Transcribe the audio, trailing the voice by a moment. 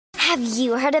Have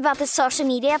you heard about the social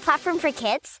media platform for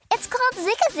kids? It's called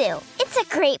Zigazoo. It's a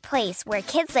great place where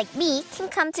kids like me can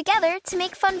come together to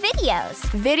make fun videos.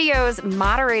 Videos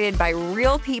moderated by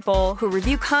real people who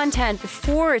review content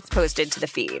before it's posted to the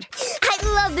feed. I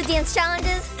love the dance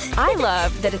challenges. I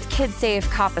love that it's kid-safe,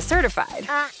 COPPA certified.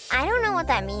 I don't know what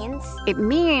that means. It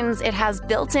means it has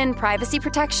built-in privacy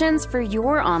protections for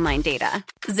your online data.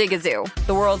 Zigazoo,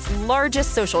 the world's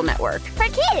largest social network. For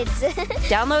kids.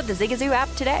 Download the Zigazoo app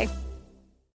today.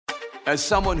 As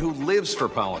someone who lives for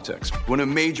politics, when a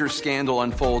major scandal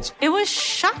unfolds, it was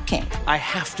shocking. I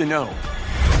have to know,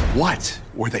 what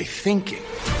were they thinking?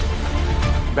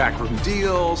 Backroom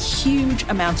deals, huge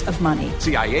amounts of money,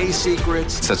 CIA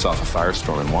secrets, sets off a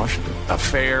firestorm in Washington,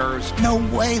 affairs. No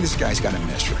way this guy's got a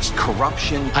mistress.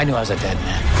 Corruption. I knew I was a dead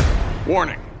man.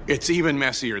 Warning, it's even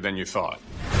messier than you thought.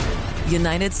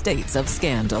 United States of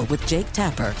Scandal with Jake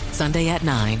Tapper, Sunday at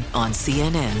 9 on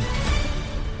CNN.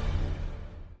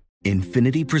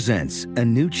 Infiniti presents a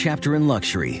new chapter in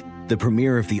luxury, the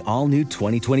premiere of the all-new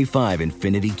 2025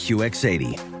 Infiniti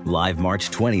QX80, live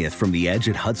March 20th from the Edge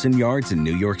at Hudson Yards in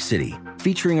New York City,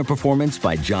 featuring a performance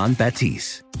by Jon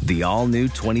Batiste. The all-new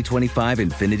 2025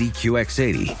 Infiniti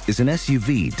QX80 is an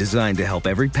SUV designed to help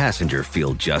every passenger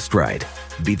feel just right.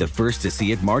 Be the first to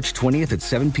see it March 20th at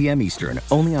 7 p.m. Eastern,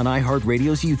 only on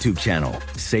iHeartRadio's YouTube channel.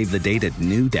 Save the date at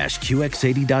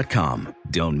new-QX80.com.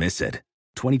 Don't miss it.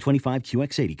 2025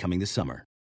 QX80 coming this summer.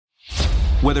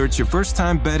 Whether it's your first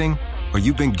time betting or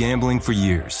you've been gambling for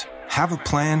years, have a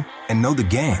plan and know the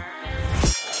game.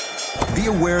 Be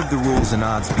aware of the rules and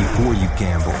odds before you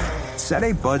gamble. Set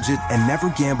a budget and never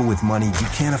gamble with money you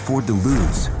can't afford to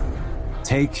lose.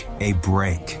 Take a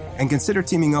break and consider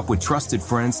teaming up with trusted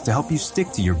friends to help you stick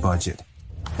to your budget.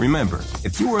 Remember,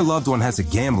 if you or a loved one has a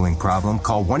gambling problem,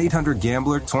 call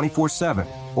 1-800-GAMBLER 24/7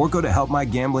 or go to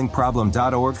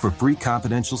helpmygamblingproblem.org for free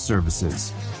confidential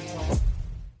services.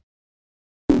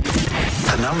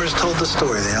 The numbers told the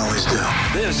story, they always do.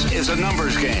 This is a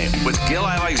numbers game with Gil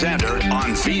Alexander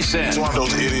on VSiN. It's one of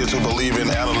those idiots who believe in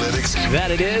analytics.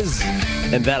 That it is,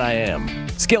 and that I am.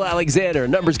 Gil Alexander,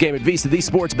 numbers game at VSiN, the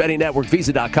sports betting network,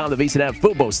 VSiN.com, the VSiN app,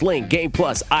 Fubo, Sling, Game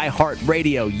Plus,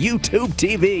 iHeartRadio, YouTube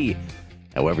TV.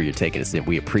 However you're taking us in,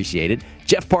 we appreciate it.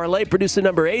 Jeff Parlay, producer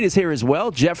number 8, is here as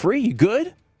well. Jeffrey, you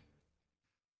good?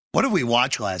 What did we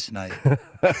watch last night?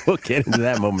 We'll get into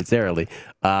that momentarily.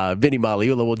 Vinny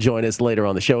Magliulo will join us later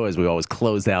on the show, as we always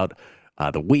close out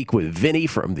the week with Vinny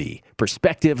from the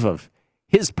perspective of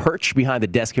his perch behind the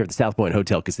desk here at the South Point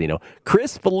Hotel Casino.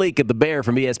 Chris Fallica, the Bear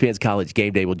from ESPN's College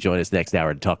Game Day, will join us next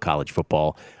hour to talk college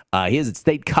football. He is at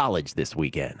State College this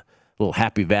weekend. Little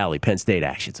Happy Valley, Penn State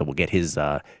action. So we'll get his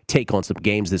take on some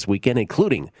games this weekend,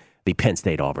 including the Penn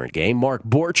State-Auburn game. Mark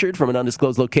Borchard from an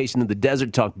undisclosed location in the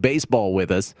desert talk baseball with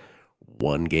us.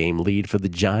 1-game lead for the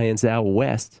Giants out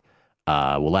west.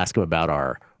 We'll ask him about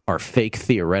our fake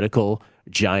theoretical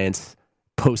Giants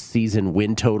postseason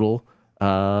win total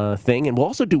thing. And we'll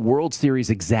also do World Series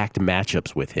exact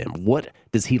matchups with him. What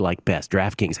does he like best?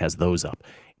 DraftKings has those up.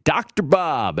 Dr.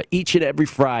 Bob, each and every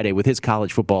Friday with his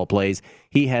college football plays.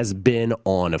 He has been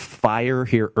on fire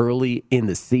here early in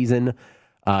the season.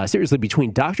 Seriously,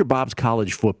 between Dr. Bob's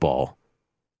college football,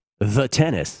 the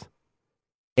tennis,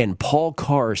 and Paul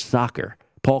Carr's soccer.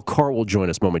 Paul Carr will join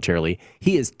us momentarily.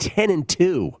 He is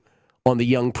 10-2 on the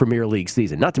young Premier League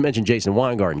season. Not to mention Jason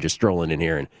Weingarten just strolling in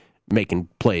here and making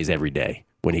plays every day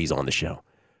when he's on the show.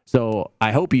 So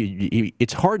I hope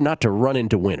it's hard not to run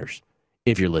into winners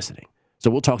if you're listening. So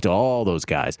we'll talk to all those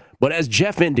guys. But as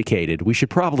Jeff indicated, we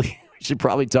should probably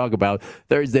talk about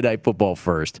Thursday Night Football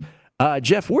first.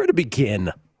 Jeff, where to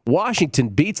begin? Washington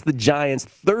beats the Giants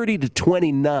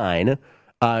 30-29.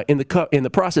 In the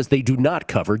process, they do not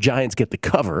cover. Giants get the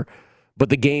cover, but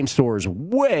the game soars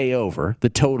way over the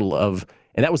total of,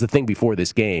 and that was the thing before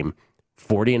this game,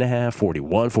 40.5,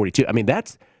 41, 42. I mean,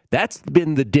 that's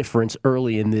been the difference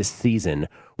early in this season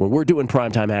when we're doing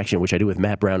primetime action, which I do with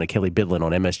Matt Brown and Kelly Bidlin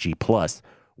on MSG Plus,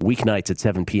 weeknights at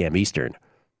 7 p.m. Eastern.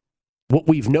 What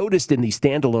we've noticed in these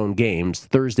standalone games,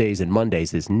 Thursdays and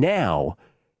Mondays, is now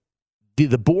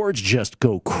the boards just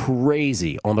go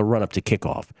crazy on the run-up to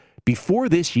kickoff. Before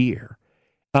this year,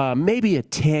 maybe a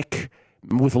tick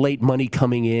with late money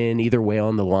coming in, either way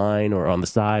on the line or on the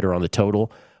side or on the total.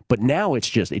 But now it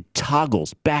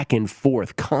toggles back and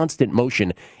forth, constant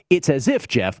motion. It's as if,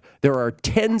 Jeff, there are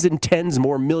tens and tens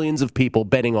more millions of people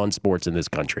betting on sports in this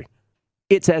country.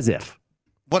 It's as if.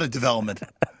 What a development.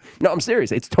 No, I'm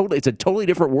serious. It's a totally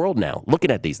different world now, looking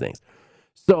at these things.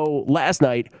 So last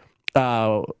night,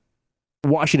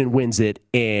 Washington wins it,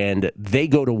 and they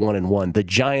go to 1-1. The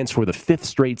Giants, for the fifth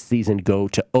straight season, go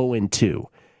to 0-2.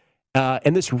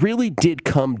 And this really did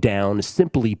come down,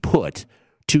 simply put,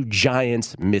 to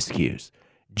Giants miscues.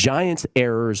 Giants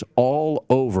errors all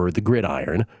over the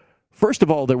gridiron. First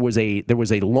of all, there was a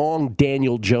long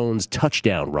Daniel Jones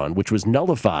touchdown run, which was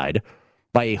nullified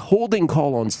by a holding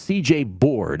call on C.J.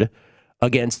 Board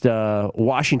against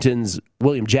Washington's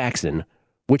William Jackson,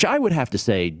 which I would have to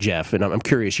say, Jeff, and I'm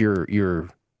curious your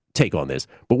take on this,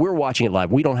 but we're watching it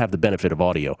live. We don't have the benefit of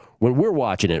audio. When we're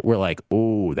watching it, we're like,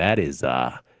 oh, that is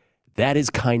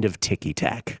kind of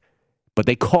ticky-tack. But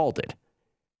they called it.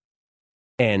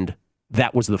 And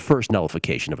that was the first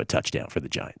nullification of a touchdown for the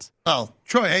Giants. Oh,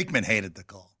 Troy Aikman hated the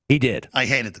call. He did. I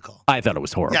hated the call. I thought it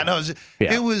was horrible. Yeah, no,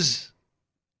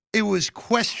 it was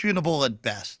questionable at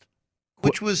best,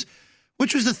 which was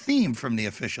the theme from the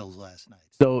officials last night.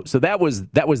 So that was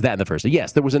that in the first.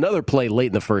 Yes, there was another play late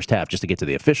in the first half, just to get to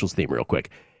the officials theme real quick.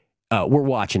 We're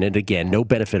watching it again, no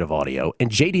benefit of audio, and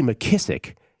J.D.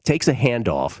 McKissick takes a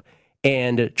handoff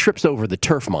and trips over the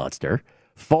turf monster,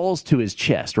 falls to his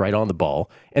chest right on the ball,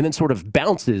 and then sort of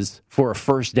bounces for a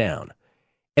first down.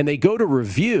 And they go to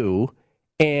review,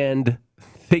 and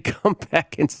they come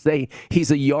back and say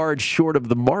he's a yard short of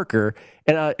the marker.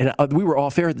 And we were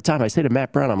off air at the time. I said to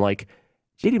Matt Brown, I'm like,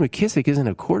 J.D. McKissick isn't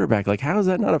a quarterback. Like, how is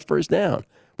that not a first down?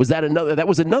 That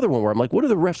was another one where I'm like, what are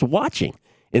the refs watching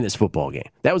in this football game?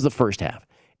 That was the first half.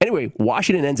 Anyway,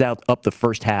 Washington ends up the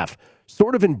first half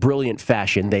sort of in brilliant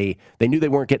fashion. They knew they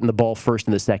weren't getting the ball first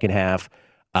in the second half.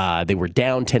 They were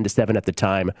down 10-7 at the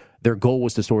time. Their goal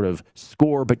was to sort of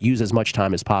score but use as much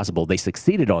time as possible. They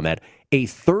succeeded on that. A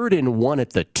 3rd and 1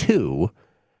 at the 2,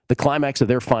 the climax of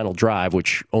their final drive,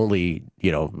 which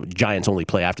Giants only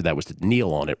play after that was to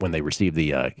kneel on it when they received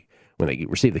the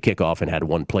kickoff and had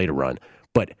one play to run.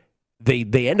 But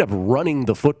they end up running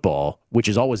the football, which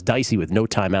is always dicey with no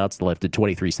timeouts left and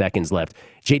 23 seconds left.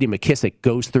 J.D. McKissick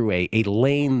goes through a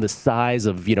lane the size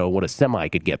of what a semi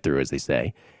could get through, as they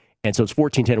say. And so it's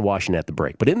 14-10 Washington at the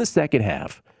break. But in the second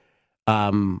half,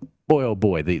 the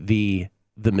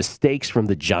mistakes from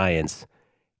the Giants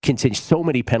continue. So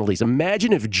many penalties.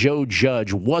 Imagine if Joe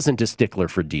Judge wasn't a stickler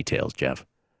for details, Jeff.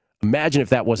 Imagine if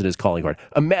that wasn't his calling card.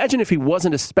 Imagine if he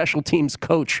wasn't a special teams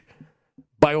coach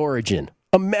by origin.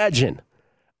 Imagine.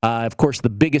 Of course, the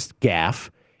biggest gaffe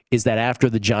is that after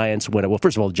the Giants win it, well,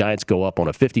 first of all, the Giants go up on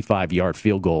a 55-yard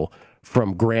field goal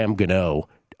from Graham Gano.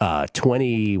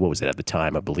 20, what was it at the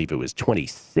time? I believe it was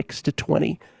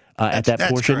 26-20 at that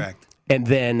portion. That's correct. And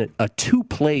then a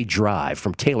 2-play drive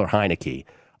from Taylor Heineke,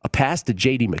 a pass to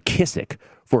J.D. McKissick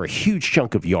for a huge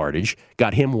chunk of yardage,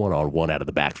 got him one-on-one out of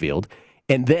the backfield.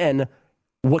 And then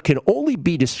what can only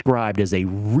be described as a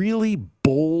really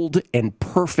bold and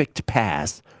perfect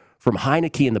pass from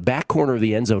Heineke in the back corner of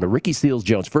the end zone to Ricky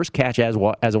Seals-Jones, first catch as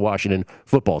a Washington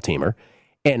football teamer.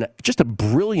 And just a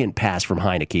brilliant pass from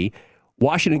Heineke.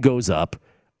 Washington goes up,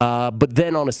 but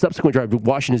then on a subsequent drive,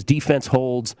 Washington's defense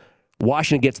holds.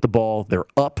 Washington gets the ball. They're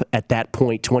up at that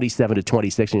point,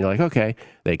 27-26, and you're like, okay,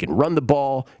 they can run the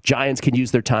ball. Giants can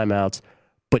use their timeouts.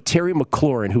 But Terry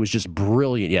McLaurin, who was just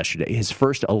brilliant yesterday, his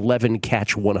first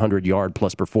 11-catch,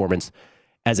 100-yard-plus performance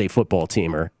as a football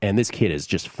teamer, and this kid is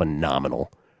just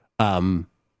phenomenal.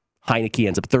 Heineke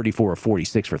ends up 34 of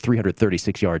 46 for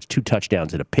 336 yards, 2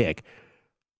 touchdowns and a pick.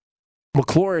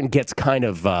 McLaurin gets kind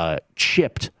of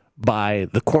chipped by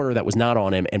the corner that was not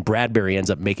on him, and Bradbury ends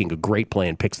up making a great play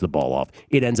and picks the ball off.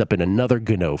 It ends up in another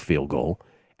Gano field goal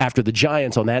after the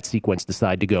Giants on that sequence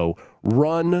decide to go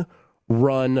run,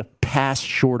 pass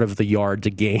short of the yard to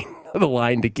gain, the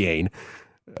line to gain.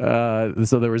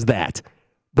 So there was that.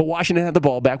 But Washington had the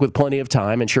ball back with plenty of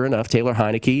time, and sure enough, Taylor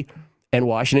Heineke and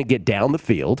Washington get down the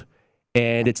field,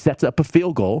 and it sets up a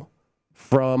field goal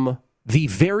from the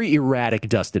very erratic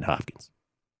Dustin Hopkins.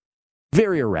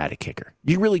 Very erratic kicker.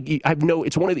 He's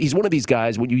one of these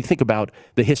guys, when you think about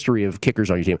the history of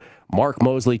kickers on your team, Mark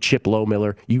Mosley, Chip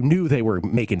Lowmiller, you knew they were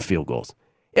making field goals.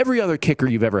 Every other kicker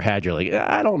you've ever had, you're like,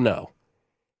 I don't know.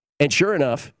 And sure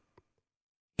enough,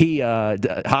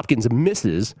 Hopkins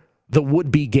misses the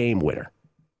would-be game winner.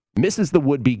 Misses the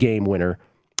would-be game winner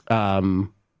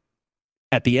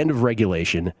at the end of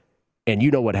regulation, and you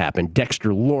know what happened.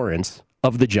 Dexter Lawrence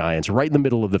of the Giants, right in the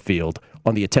middle of the field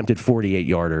on the attempted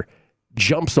 48-yarder,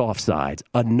 jumps off sides.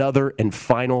 Another and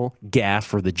final gaffe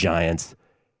for the Giants.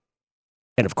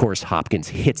 And, of course, Hopkins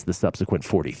hits the subsequent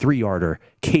 43-yarder.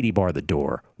 Katie bar the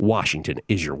door. Washington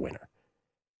is your winner.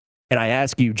 And I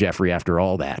ask you, Jeffrey, after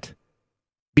all that,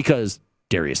 because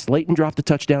Darius Slayton dropped a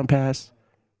touchdown pass,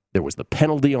 there was the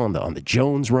penalty on the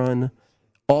Jones run,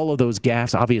 all of those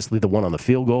gaffes, obviously the one on the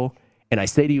field goal. And I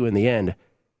say to you in the end,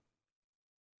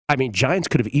 I mean, Giants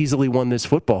could have easily won this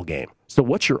football game. So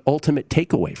what's your ultimate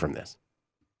takeaway from this?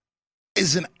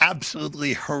 is an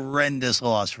absolutely horrendous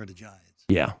loss for the Giants.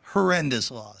 Yeah.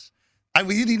 Horrendous loss.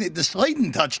 The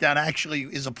Slayton touchdown actually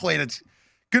is a play that's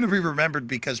going to be remembered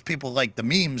because people like the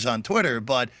memes on Twitter,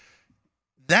 but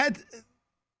that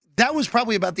was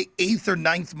probably about the 8th or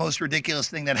 9th most ridiculous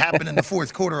thing that happened in the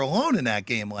fourth quarter alone in that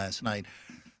game last night.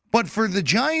 But for the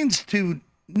Giants to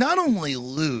not only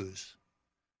lose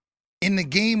in a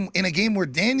game where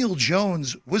Daniel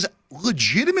Jones was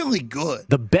legitimately good.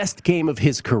 The best game of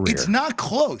his career. It's not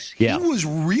close. Yeah. He was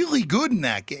really good in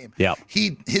that game. Yeah.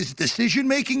 His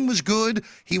decision-making was good.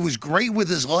 He was great with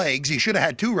his legs. He should have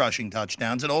had 2 rushing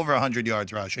touchdowns and over 100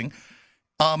 yards rushing.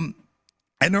 And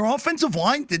their offensive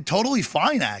line did totally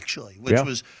fine, actually, which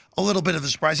was a little bit of a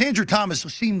surprise. Andrew Thomas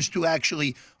seems to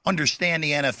actually understand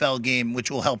the NFL game, which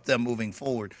will help them moving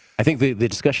forward. I think the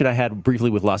discussion I had briefly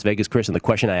with Las Vegas, Chris, and the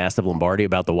question I asked of Lombardi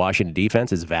about the Washington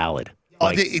defense is valid.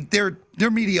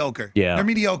 They're mediocre. Yeah. They're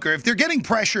mediocre. If they're getting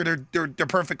pressure, they're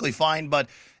perfectly fine. But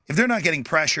if they're not getting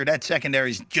pressure, that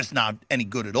secondary is just not any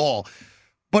good at all.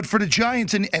 But for the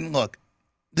Giants, and look,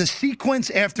 the sequence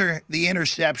after the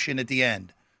interception at the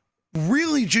end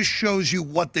really just shows you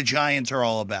what the Giants are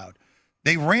all about.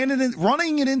 They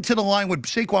running it into the line with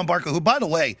Saquon Barkley, who, by the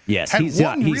way, had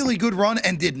one really good run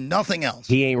and did nothing else.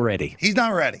 He ain't ready. He's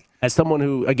not ready. As someone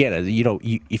who, again,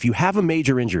 if you have a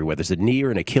major injury, whether it's a knee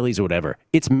or an Achilles or whatever,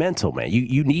 it's mental, man.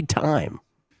 You need time.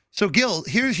 So, Gil,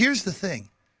 here's the thing.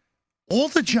 All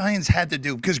the Giants had to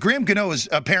do, because Graham Gano has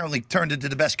apparently turned into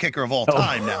the best kicker of all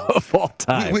time now. Of all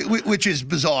time. Which is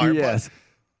bizarre. Yes.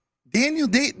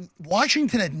 But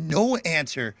Washington had no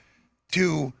answer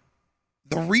to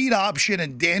the read option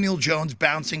and Daniel Jones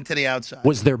bouncing to the outside.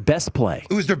 Was their best play.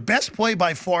 It was their best play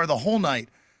by far the whole night.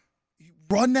 You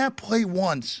run that play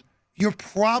once, you're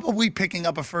probably picking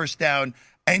up a first down,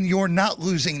 and you're not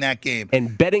losing that game.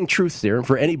 And betting truth serum,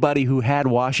 for anybody who had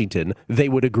Washington, they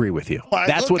would agree with you.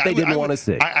 That's what they didn't want to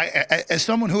see. As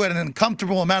someone who had an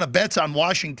uncomfortable amount of bets on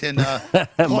Washington,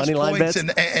 money line bets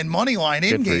and money line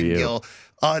in-game, Gil,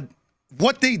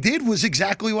 what they did was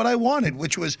exactly what I wanted,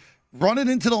 which was run it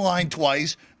into the line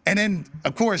twice, and then,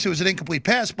 of course, it was an incomplete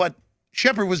pass, but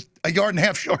Shepard was a yard and a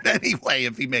half short anyway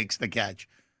if he makes the catch.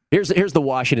 Here's the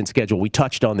Washington schedule. We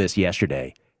touched on this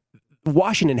yesterday.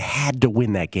 Washington had to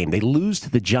win that game. They lose to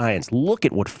the Giants. Look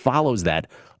at what follows that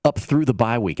up through the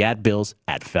bye week. At Bills,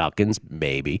 at Falcons,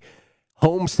 maybe.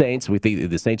 Home Saints. We think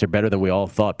the Saints are better than we all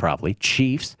thought probably.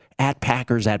 Chiefs, at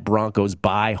Packers, at Broncos,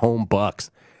 bye, home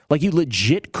Bucks. Like, you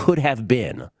legit could have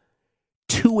been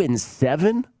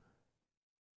 2-7.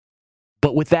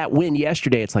 But with that win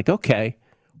yesterday, it's like, okay,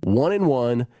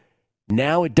 1-1.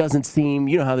 Now it doesn't seem,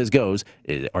 you know how this goes.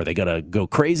 Are they going to go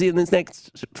crazy in this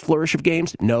next flourish of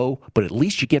games? No, but at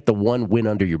least you get the one win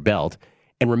under your belt.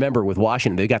 And remember, with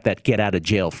Washington, they got that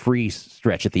get-out-of-jail-free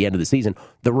stretch at the end of the season.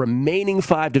 The remaining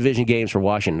 5 division games for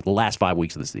Washington, the last 5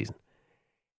 weeks of the season.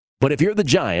 But if you're the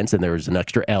Giants, and there's an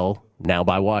extra L now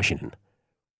by Washington,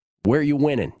 where are you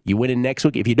winning? You winning next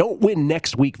week? If you don't win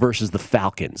next week versus the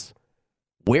Falcons,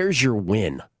 where's your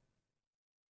win?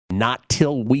 Not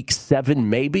till week 7,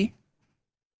 maybe?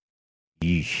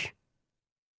 Yeesh.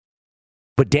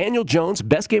 But Daniel Jones,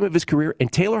 best game of his career,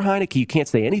 and Taylor Heineke, you can't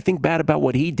say anything bad about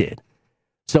what he did.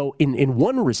 So in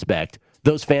one respect,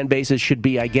 those fan bases should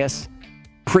be, I guess,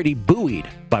 pretty buoyed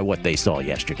by what they saw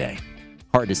yesterday.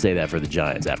 Hard to say that for the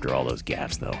Giants after all those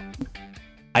gaffes, though.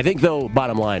 I think, though,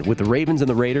 bottom line, with the Ravens and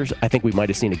the Raiders, I think we might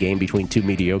have seen a game between 2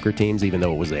 mediocre teams, even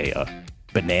though it was a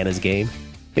bananas game.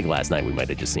 I think last night we might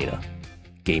have just seen a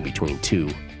game between 2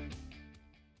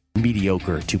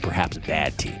 mediocre to perhaps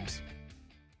bad teams.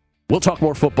 We'll talk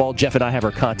more football. Jeff and I have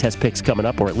our contest picks coming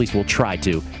up, or at least we'll try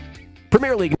to.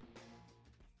 Premier League.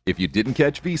 If you didn't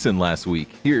catch VSiN last week,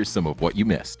 here's some of what you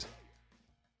missed.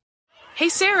 Hey,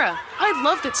 Sarah, I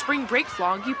love that spring break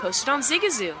vlog you posted on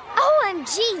Zigazoo.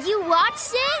 OMG, you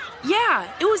watched it? Yeah,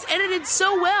 it was edited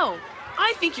so well.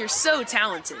 I think you're so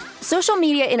talented. Social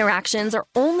media interactions are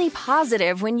only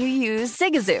positive when you use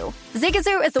Zigazoo.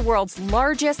 Zigazoo is the world's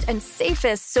largest and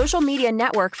safest social media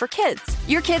network for kids.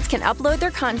 Your kids can upload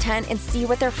their content and see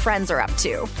what their friends are up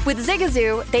to. With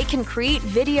Zigazoo, they can create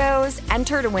videos,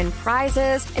 enter to win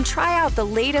prizes, and try out the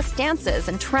latest dances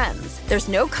and trends. There's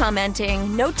no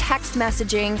commenting, no text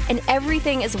messaging, and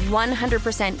everything is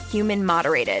 100% human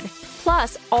moderated.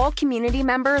 Plus, all community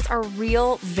members are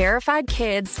real, verified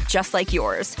kids just like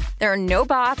yours. There are no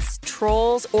bots,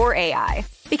 trolls, or AI.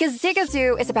 Because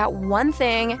Zigazoo is about one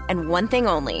thing and one thing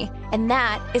only, and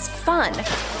that is fun.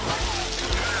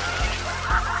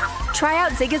 Try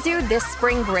out Zigazoo this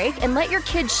spring break and let your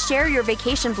kids share your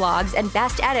vacation vlogs and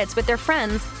best edits with their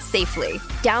friends safely.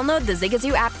 Download the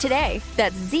Zigazoo app today.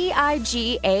 That's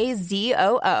Zigazoo.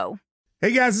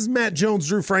 Hey guys, this is Matt Jones,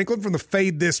 Drew Franklin from the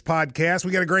Fade This podcast.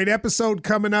 We got a great episode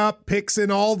coming up, picks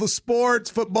in all the sports,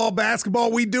 football,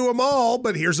 basketball, we do them all,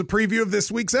 but here's a preview of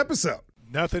this week's episode.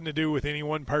 Nothing to do with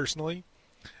anyone personally,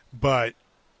 but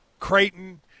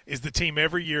Creighton is the team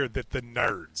every year that the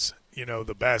nerds,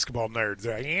 the basketball nerds,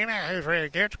 they're like,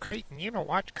 against Creighton,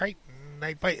 watch Creighton.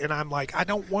 They play, and I'm like, I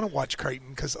don't want to watch Creighton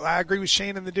because I agree with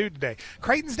Shane and the dude today.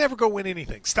 Creighton's never going to win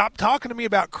anything. Stop talking to me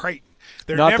about Creighton.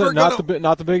 They're not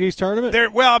the Big East tournament.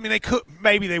 They could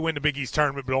maybe they win the Big East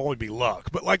tournament, but it'll only be luck.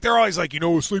 But they're always like,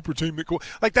 a sleeper team that cool.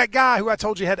 Like that guy who I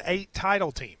told you had 8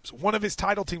 title teams. One of his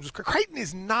title teams was Creighton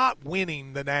is not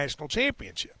winning the national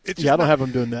championship. I don't have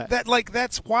them doing that.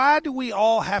 That's why do we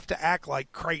all have to act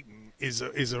like Creighton is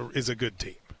a good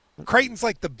team? Creighton's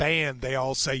like the band they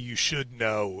all say you should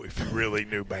know if you really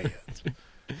knew bands.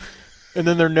 And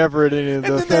then they're never at any of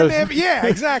the yeah,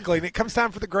 exactly. And it comes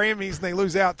time for the Grammys, and they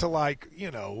lose out to, Lil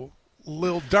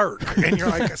Durk. And you're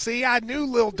like, see, I knew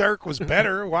Lil Durk was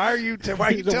better. Why are you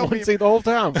telling me? See the whole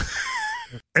time.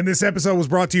 And this episode was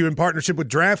brought to you in partnership with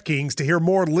DraftKings. To hear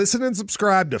more, listen and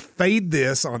subscribe to Fade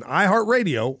This on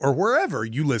iHeartRadio or wherever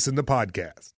you listen to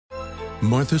podcasts.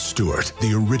 Martha Stewart,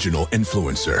 the original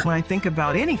influencer. When I think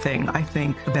about anything, I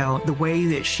think about the way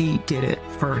that she did it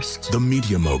first. The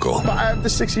media mogul. 5 to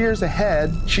 6 years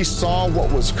ahead, she saw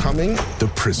what was coming.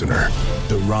 The prisoner.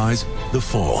 The rise, the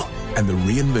fall, and the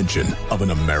reinvention of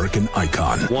an American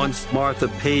icon. Once Martha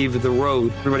paved the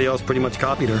road, everybody else pretty much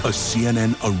copied her. A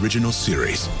CNN original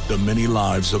series, The Many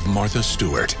Lives of Martha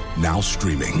Stewart, now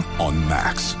streaming on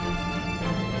Max.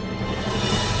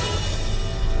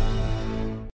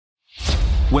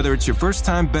 Whether it's your first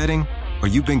time betting or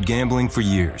you've been gambling for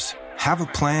years, have a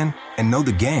plan and know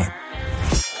the game.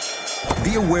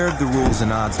 Be aware of the rules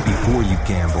and odds before you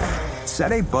gamble.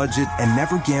 Set a budget and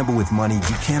never gamble with money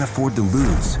you can't afford to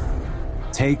lose.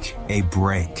 Take a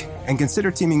break and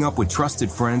consider teaming up with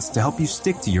trusted friends to help you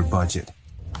stick to your budget.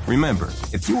 Remember,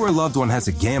 if you or a loved one has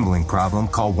a gambling problem,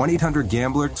 call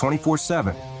 1-800-GAMBLER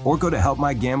 24/7 or go to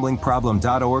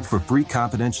helpmygamblingproblem.org for free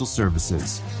confidential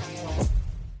services.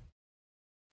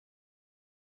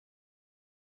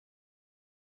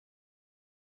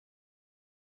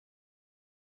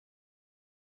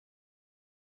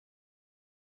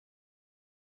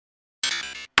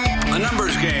 The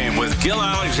Numbers Game with Gil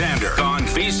Alexander on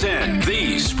VSiN,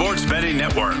 the Sports Betting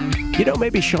Network.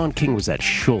 Maybe Sean King was at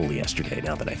Shul yesterday,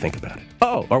 now that I think about it.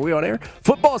 Oh, are we on air?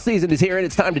 Football season is here, and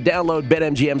it's time to download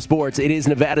BetMGM Sports. It is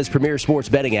Nevada's premier sports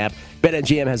betting app.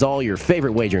 BetMGM has all your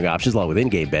favorite wagering options, along with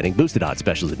in-game betting, boosted odds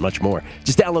specials, and much more.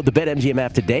 Just download the BetMGM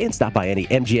app today and stop by any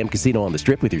MGM casino on the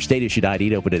Strip with your state-issued ID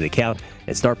to open an account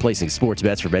and start placing sports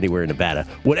bets from anywhere in Nevada.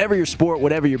 Whatever your sport,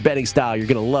 whatever your betting style, you're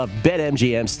going to love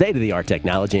BetMGM's state-of-the-art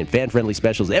technology and fan-friendly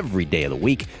specials every day of the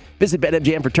week. Visit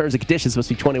BetMGM for terms and conditions. Must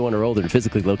be 21 or older and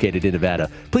physically located in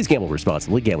Nevada. Please gamble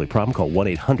responsibly. Gambling problem? Call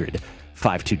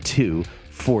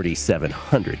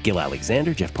 1-800-522-4700. Gil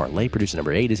Alexander, Jeff Parlay, producer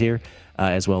number 8 is here,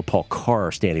 as well. Paul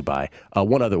Carr standing by.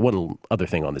 One other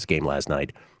thing on this game last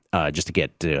night, just to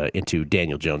get into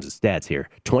Daniel Jones' stats here.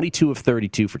 22 of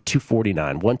 32 for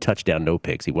 249, 1 touchdown, no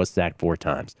picks. He was sacked 4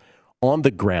 times. On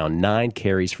the ground, 9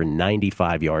 carries for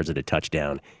 95 yards and a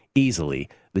touchdown. Easily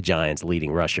the Giants'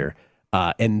 leading rusher.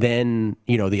 And then,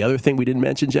 the other thing we didn't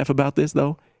mention, Jeff, about this,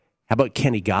 though, how about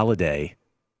Kenny Golladay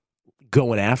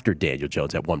going after Daniel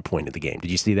Jones at one point in the game? Did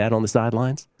you see that on the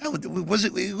sidelines? No, it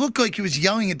looked like he was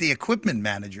yelling at the equipment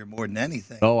manager more than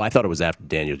anything. Oh, I thought it was after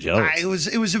Daniel Jones.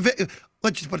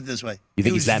 Let's just put it this way. You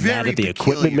think he's that mad at the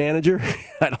equipment manager?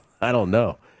 I don't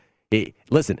know.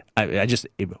 Listen,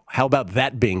 how about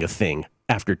that being a thing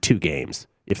after 2 games?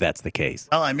 If that's the case.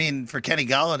 Well, for Kenny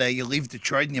Golladay, you leave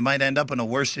Detroit and you might end up in a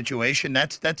worse situation.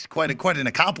 That's quite an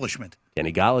accomplishment.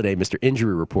 Kenny Golladay, Mr.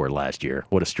 Injury Report last year.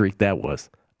 What a streak that was.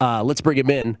 Let's bring him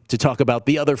in to talk about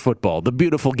the other football, the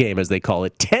beautiful game, as they call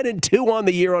it. 10-2 on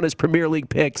the year on his Premier League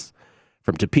picks.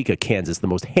 From Topeka, Kansas, the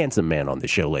most handsome man on the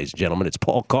show, ladies and gentlemen. It's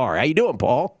Paul Carr. How you doing,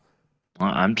 Paul?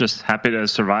 Well, I'm just happy to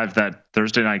survive that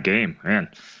Thursday night game. Man,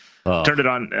 turned it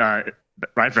on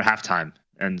right for halftime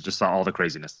and just saw all the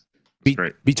craziness.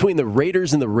 Between the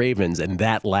Raiders and the Ravens and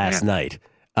that last night,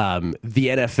 the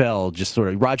NFL just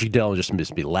sort of, Roger Goodell just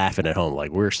must be laughing at home like,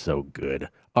 we're so good.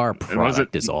 Our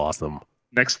product is awesome.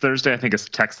 Next Thursday, I think it's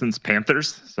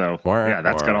Texans-Panthers. So,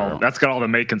 that's got all the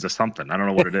makings of something. I don't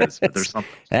know what it is, but there's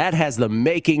something. That has the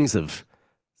makings of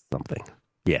something.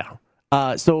 Yeah.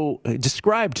 So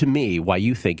describe to me why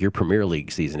you think your Premier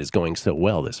League season is going so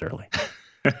well this early.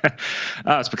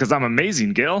 It's because I'm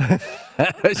amazing, Gil.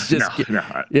 It's just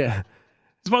yeah.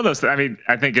 It's one of those. I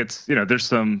think it's there's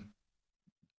some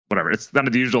whatever. It's kind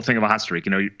of the usual thing of a hot streak.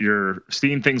 You're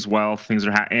seeing things well, things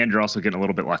are and you're also getting a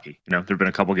little bit lucky. There've been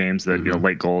a couple games that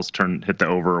late goals hit the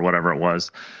over or whatever it was,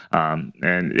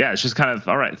 and yeah, it's just kind of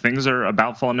all right. Things are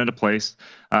about falling into place.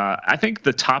 I think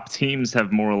the top teams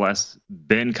have more or less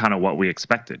been kind of what we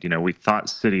expected. We thought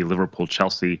City, Liverpool,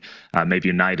 Chelsea, maybe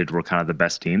United were kind of the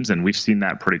best teams, and we've seen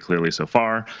that pretty clearly so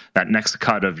far. That next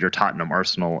cut of your Tottenham,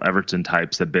 Arsenal, Everton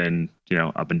types have been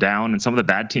up and down, and some of the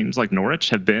bad teams like Norwich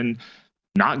have been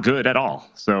not good at all.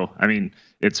 So, I mean,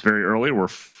 it's very early. We're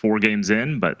 4 games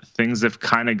in, but things have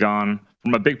kind of gone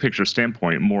from a big picture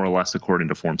standpoint, more or less according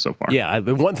to form so far. Yeah,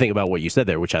 one thing about what you said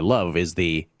there, which I love, is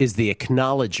the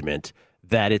acknowledgement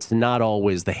that it's not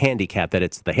always the handicap, that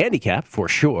it's the handicap for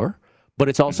sure, but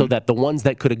it's also that the ones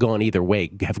that could have gone either way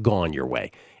have gone your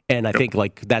way. And I think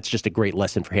that's just a great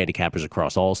lesson for handicappers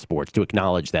across all sports, to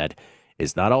acknowledge that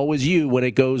it's not always you when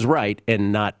it goes right,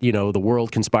 and not, the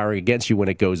world conspiring against you when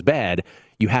it goes bad.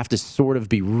 You have to sort of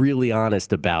be really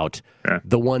honest about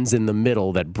the ones in the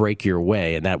middle that break your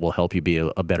way, and that will help you be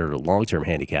a better long-term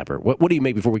handicapper. What do you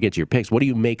make, before we get to your picks, what do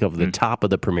you make of the top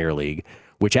of the Premier League,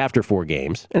 which after 4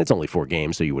 games, and it's only 4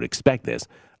 games, so you would expect this,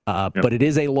 but it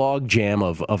is a log jam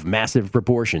of massive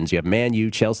proportions. You have Man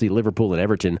U, Chelsea, Liverpool, and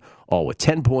Everton all with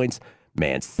 10 points,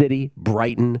 Man City,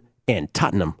 Brighton, and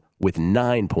Tottenham with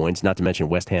 9 points, not to mention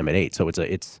West Ham at 8. So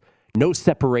it's no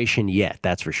separation yet,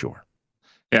 that's for sure.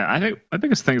 Yeah, I think my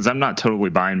biggest thing is I'm not totally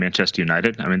buying Manchester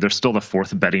United. I mean, they're still the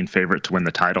 4th betting favorite to win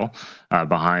the title,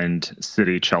 behind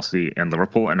City, Chelsea, and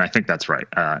Liverpool, and I think that's right.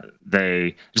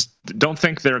 They just don't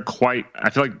think they're quite.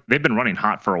 I feel like they've been running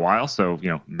hot for a while, so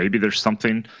maybe there's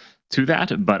something to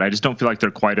that, but I just don't feel like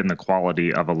they're quite in the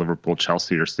quality of a Liverpool,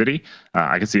 Chelsea, or City.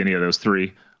 I can see any of those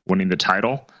 3 winning the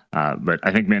title. But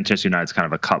I think Manchester United's kind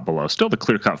of a cut below. Still the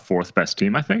clear-cut 4th best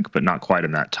team, I think, but not quite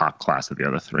in that top class of the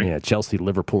other 3. Yeah, Chelsea,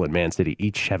 Liverpool, and Man City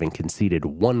each having conceded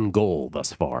 1 goal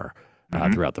thus far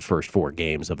throughout the first 4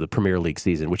 games of the Premier League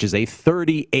season, which is a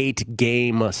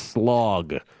 38-game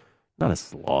slog. Not a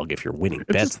slog if you're winning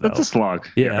bets, though. That's a slog.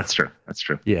 Yeah, that's true. That's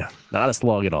true. Yeah, not a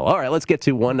slog at all. All right, let's get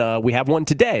to one. We have one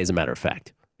today, as a matter of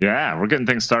fact. Yeah, we're getting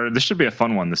things started. This should be a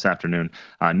fun one this afternoon.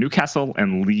 Newcastle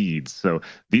and Leeds. So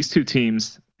these 2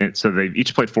 teams, so they've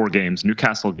each played 4 games.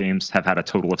 Newcastle games have had a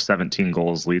total of 17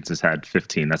 goals. Leeds has had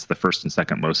 15. That's the first and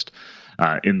second most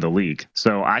in the league.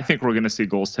 So I think we're going to see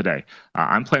goals today.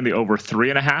 I'm playing the over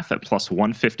 3.5 at plus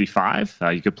 155.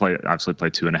 You could obviously play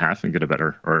 2.5 and get a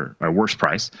better or a worse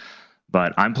price.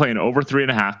 But I'm playing over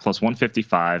 3.5 plus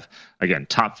 155. Again,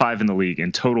 top 5 in the league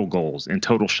in total goals, in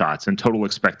total shots, in total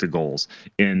expected goals,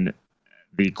 in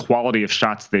the quality of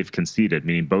shots they've conceded,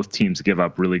 meaning both teams give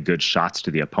up really good shots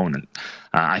to the opponent.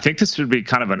 I think this should be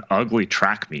kind of an ugly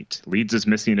track meet. Leeds is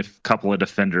missing a couple of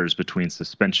defenders between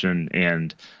suspension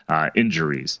and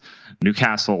injuries.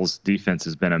 Newcastle's defense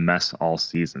has been a mess all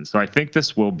season. So I think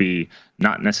this will be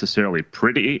not necessarily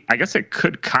pretty. I guess it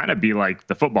could kind of be like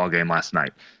the football game last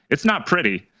night. It's not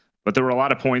pretty, but there were a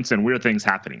lot of points and weird things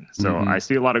happening. So I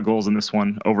see a lot of goals in this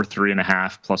one. Over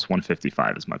 3.5 plus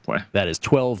 155 is my play. That is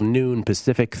 12 noon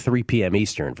Pacific, 3 p.m.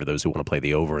 Eastern for those who want to play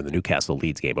the over in the Newcastle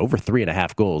Leeds game. Over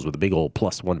 3.5 goals with a big old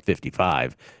plus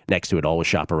 155 next to it. Always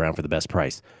shop around for the best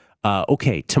price.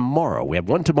 Okay, tomorrow. We have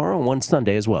one tomorrow and one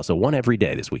Sunday as well. So one every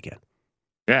day this weekend.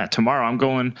 Yeah, tomorrow I'm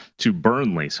going to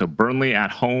Burnley. So Burnley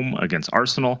at home against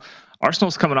Arsenal.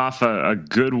 Arsenal's coming off a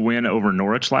good win over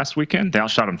Norwich last weekend. They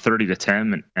outshot them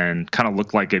 30-10 and kind of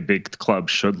looked like a big club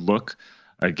should look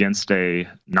against a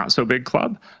not-so-big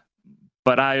club.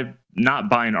 But I'm not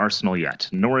buying Arsenal yet.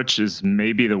 Norwich is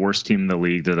maybe the worst team in the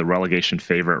league. They're the relegation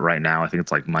favorite right now. I think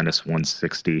it's like minus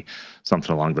 160,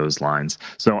 something along those lines.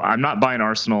 So I'm not buying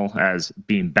Arsenal as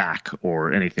being back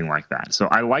or anything like that. So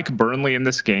I like Burnley in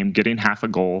this game, getting half a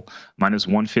goal. Minus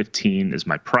 115 is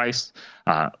my price.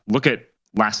 Look at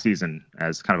last season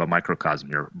as kind of a microcosm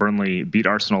here. Burnley beat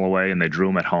Arsenal away and they drew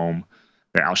them at home.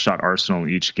 They outshot Arsenal in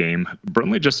each game.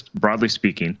 Burnley, just broadly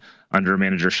speaking, under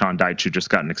manager Sean Dyche, who just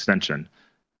got an extension,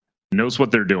 knows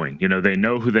what they're doing. They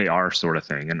know who they are, sort of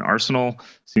thing. And Arsenal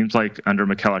seems like under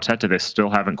Mikel Arteta, they still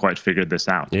haven't quite figured this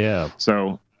out. Yeah.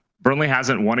 So Burnley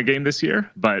hasn't won a game this year,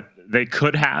 but they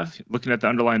could have. Looking at the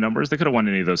underlying numbers, they could have won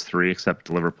any of those 3 except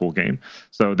the Liverpool game.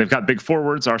 So they've got big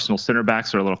forwards. Arsenal center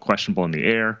backs are a little questionable in the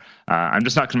air. I'm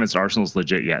just not convinced Arsenal's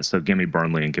legit yet. So give me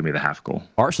Burnley and give me the half goal.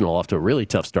 Arsenal off to a really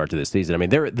tough start to this season. I mean,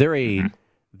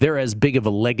 they're as big of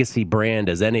a legacy brand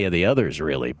as any of the others,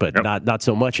 really, but not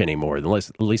so much anymore, at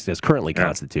least as currently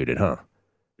constituted, huh?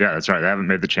 Yeah, that's right. They haven't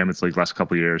made the Champions League last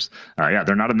couple of years.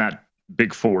 They're not in that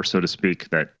Big Four, so to speak,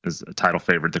 that is a title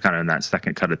favorite. They're kind of in that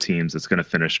second cut of teams that's going to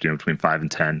finish between 5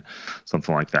 and 10,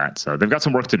 something like that. So they've got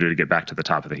some work to do to get back to the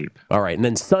top of the heap. All right, and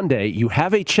then Sunday, you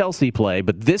have a Chelsea play,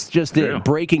 but this just in,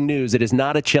 breaking news, it is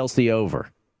not a Chelsea over.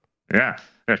 Yeah,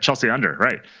 Chelsea under,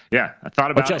 right. Yeah, I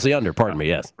thought about Chelsea under, pardon me,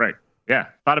 yes. Right, yeah,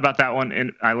 thought about that one,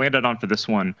 and I landed on for this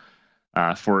one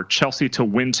for Chelsea to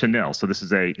win 2-0. So this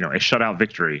is a shutout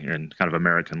victory in kind of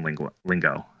American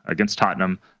lingo against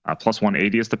Tottenham. Plus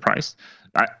 180 is the price.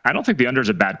 I don't think the under is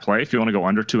a bad play. If you want to go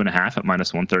under 2.5 at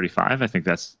minus 135, I think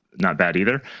that's not bad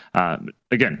either.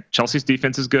 Again, Chelsea's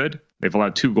defense is good. They've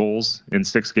allowed 2 goals in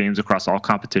 6 games across all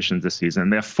competitions this season.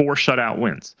 They have 4 shutout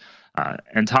wins.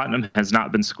 And Tottenham has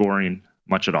not been scoring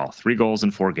much at all. 3 goals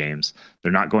in 4 games.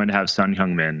 They're not going to have Son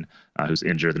Heung-min, who's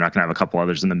injured. They're not going to have a couple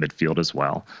others in the midfield as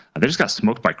well. They just got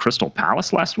smoked by Crystal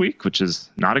Palace last week, which is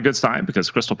not a good sign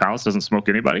because Crystal Palace doesn't smoke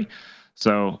anybody.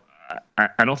 So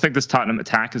I don't think this Tottenham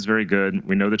attack is very good.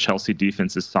 We know the Chelsea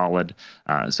defense is solid.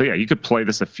 So, yeah, you could play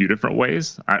this a few different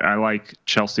ways. I like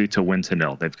Chelsea to win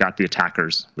 2-0. They've got the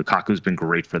attackers. Lukaku's been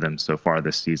great for them so far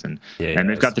this season. And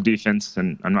they've got the defense,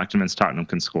 and I'm not convinced Tottenham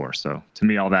can score. So, to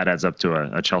me, all that adds up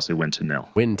to a Chelsea win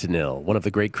 2-0. Win 2-0. One of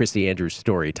the great Chrissy Andrews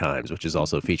story times, which is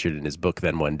also featured in his book,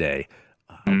 Then One Day.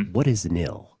 What is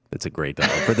nil? That's a great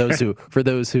for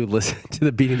those who listen to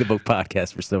the Beating the Book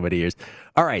podcast for so many years.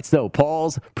 All right, so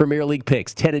Paul's Premier League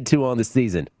picks 10-2 on the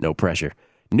season. No pressure.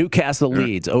 Newcastle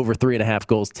leads over 3.5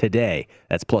 goals today.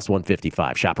 That's plus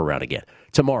 155. Shop around again.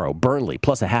 Tomorrow, Burnley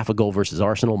plus 0.5 goal versus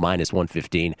Arsenal minus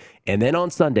 115. And then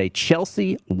on Sunday,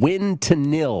 Chelsea win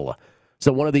 2-0.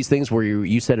 So one of these things where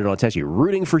you said it on text, you're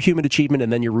rooting for human achievement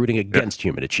and then you're rooting against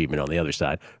human achievement on the other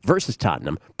side versus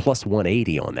Tottenham plus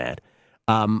 180 on that.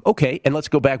 Okay, and let's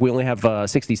go back. We only have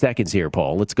 60 seconds here,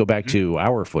 Paul. Let's go back to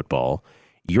our football.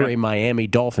 You're a Miami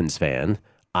Dolphins fan.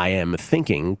 I am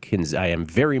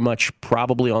very much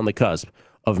probably on the cusp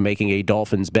of making a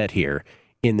Dolphins bet here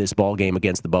in this ball game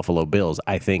against the Buffalo Bills.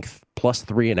 I think plus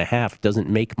 3.5 doesn't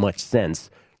make much sense.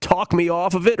 Talk me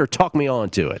off of it or talk me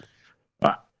onto it.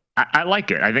 I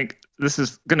like it. I think this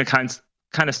is going to kind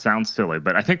of sound silly,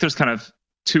 but I think there's kind of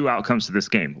 2 outcomes to this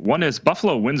game. One is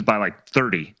Buffalo wins by like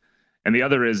 30. And the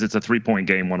other is it's a 3-point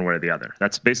game one way or the other.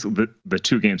 That's basically the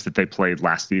 2 games that they played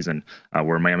last season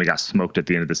where Miami got smoked at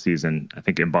the end of the season, I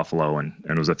think in Buffalo, and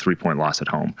it was a 3-point loss at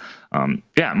home.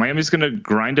 Miami's going to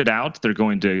grind it out. They're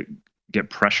going to get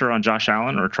pressure on Josh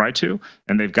Allen or try to,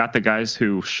 and they've got the guys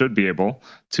who should be able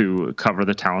to cover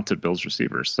the talented Bills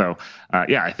receivers. So,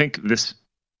 I think this –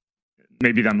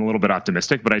 maybe I'm a little bit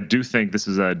optimistic, but I do think this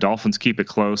is a Dolphins keep it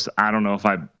close. I don't know if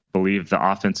I believe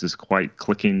the offense is quite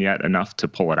clicking yet enough to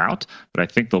pull it out, but I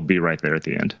think they'll be right there at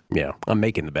the end. Yeah, I'm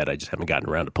making the bet. I just haven't gotten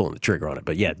around to pulling the trigger on it.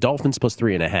 But yeah, Dolphins plus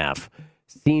 3.5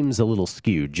 seems a little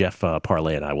skewed. Jeff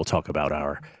Parlay and I will talk about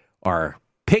our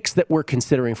picks that we're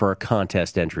considering for our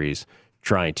contest entries,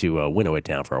 trying to winnow it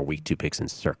down for our Week 2 picks in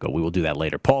Circle. We will do that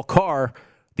later. Paul Carr,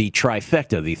 the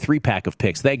trifecta, the 3-pack of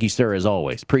picks. Thank you, sir, as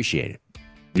always. Appreciate it.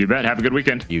 You bet. Have a good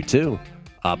weekend. You too.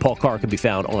 Paul Carr can be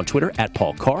found on Twitter at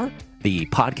Paul Carr. The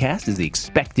podcast is the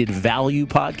Expected Value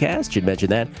Podcast. Should mention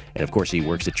that. And, of course, he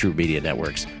works at True Media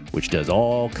Networks, which does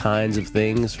all kinds of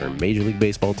things for Major League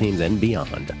Baseball teams and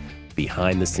beyond,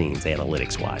 behind the scenes,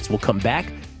 analytics-wise. We'll come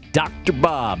back. Dr.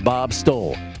 Bob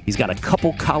Stoll. He's got a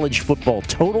couple college football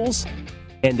totals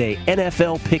and a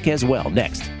NFL pick as well.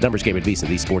 Next, Numbers Game at VSiN,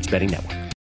 the Sports Betting Network.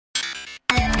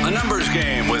 A Numbers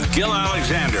Game with Gil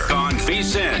Alexander on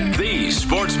VSiN, the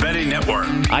Sports Betting Network.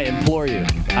 I implore you,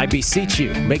 I beseech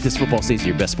you, make this football season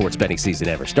your best sports betting season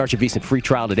ever. Start your VSiN free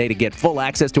trial today to get full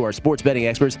access to our sports betting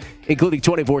experts, including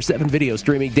 24/7 video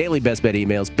streaming, daily best bet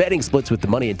emails, betting splits with the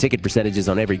money and ticket percentages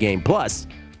on every game, plus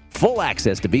full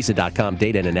access to VSiN.com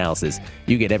data and analysis.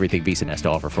 You get everything VSiN has to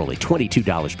offer for only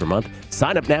 $22 per month.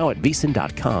 Sign up now at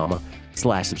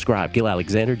VSiN.com/subscribe. Gil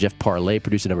Alexander, Jeff Parlay,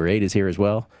 producer number 8 is here as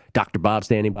well. Dr. Bob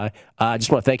standing by. I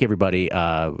just want to thank everybody.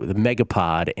 The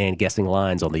Megapod and Guessing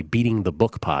Lines on the Beating the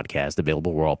Book podcast,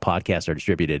 available where all podcasts are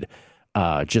distributed.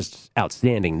 Just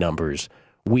outstanding numbers.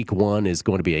 Week 1 is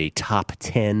going to be a top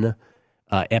 10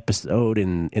 episode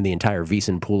in the entire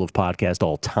VSiN pool of podcasts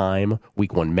all time.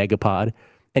 Week 1 Megapod.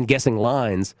 And Guessing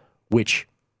Lines, which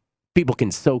people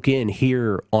can soak in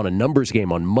here on a Numbers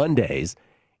Game on Mondays,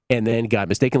 and then got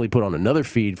mistakenly put on another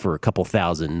feed for a couple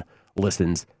thousand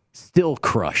listens, still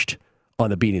crushed on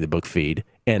the Beating the Book feed.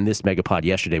 And this Megapod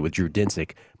yesterday with Drew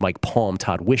Dinsick, Mike Palm,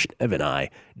 Todd Wishnev, and I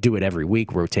do it every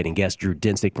week. Rotating guest, Drew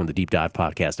Dinsick from the Deep Dive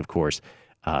podcast, of course.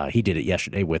 He did it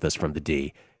yesterday with us from the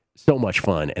D. So much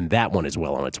fun, and that one is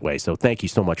well on its way. So thank you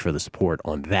so much for the support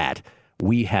on that.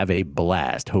 We have a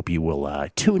blast. Hope you will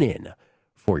tune in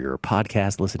for your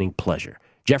podcast listening pleasure.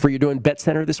 Jeffrey, you're doing Bet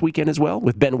Center this weekend as well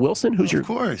with Ben Wilson. Of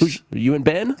course. You and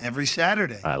Ben? Every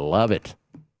Saturday. I love it.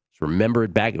 Just remember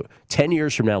it back 10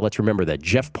 years from now. Let's remember that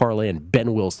Jeff Parlay and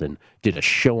Ben Wilson did a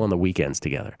show on the weekends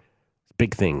together.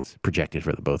 Big things projected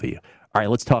for the both of you. All right,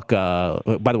 let's talk. By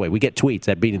the way, we get tweets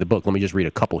at Beating the Book. Let me just read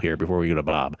a couple here before we go to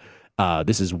Bob.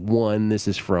 This is one. This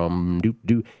is from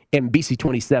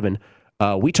MBC27.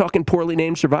 We talking poorly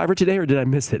named Survivor today, or did I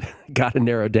miss it? Got to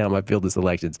narrow down my field of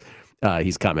selections.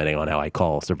 He's commenting on how I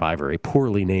call Survivor a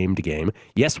poorly named game.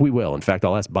 Yes, we will. In fact,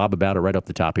 I'll ask Bob about it right up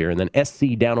the top here. And then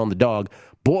SC down on the dog.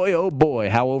 Boy, oh boy,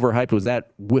 how overhyped was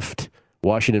that whiffed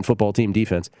Washington football team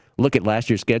defense? Look at last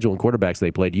year's schedule and quarterbacks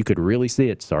they played. You could really see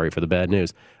it. Sorry for the bad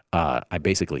news. I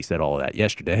basically said all of that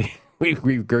yesterday. We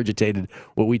regurgitated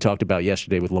what we talked about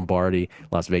yesterday with Lombardi,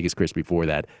 Las Vegas Chris before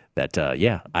that.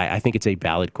 I think it's a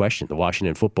valid question. The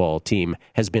Washington football team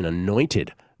has been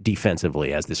anointed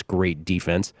defensively as this great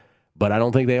defense, but I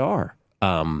don't think they are.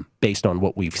 Based on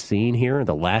what we've seen here,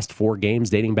 the last 4 games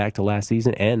dating back to last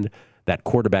season, and that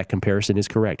quarterback comparison is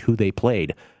correct, who they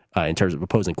played in terms of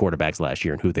opposing quarterbacks last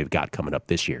year and who they've got coming up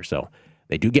this year. So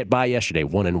they do get by yesterday,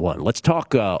 1-1. Let's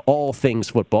talk all things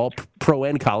football, pro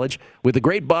and college, with the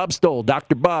great Bob Stoll.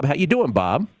 Dr. Bob, how you doing,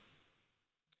 Bob?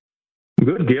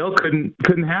 Good, Gil.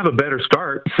 Couldn't have a better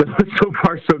start. So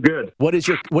far, so good. What is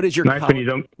your nice when you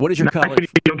don't? What is your nice college? When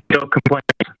you don't complain.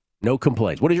 No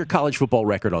complaints. What is your college football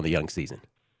record on the young season?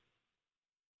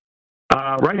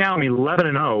 Right now, I'm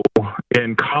 11-0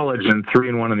 in college and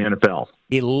 3-1 in the NFL.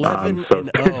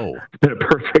 11-0. It's been a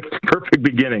perfect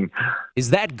beginning. Is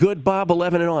that good, Bob?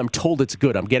 11-0. I'm told it's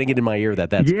good. I'm getting it in my ear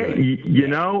that's good. You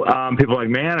know, people are like,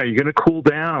 man, are you going to cool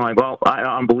down? I'm like, well, I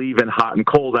don't believe in hot and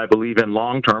cold. I believe in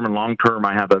long term, and long term,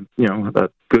 I have a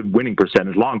good winning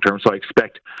percentage long term. So I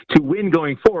expect to win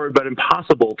going forward, but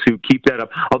impossible to keep that up.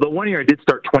 Although one year I did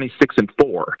start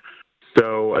 26-4.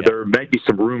 So there might be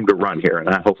some room to run here, and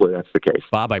hopefully that's the case.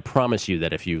 Bob, I promise you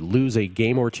that if you lose a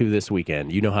game or two this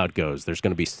weekend, you know how it goes. There's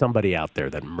going to be somebody out there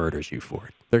that murders you for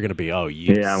it. They're going to be, I'm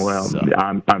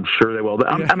sure they will. But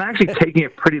I'm actually taking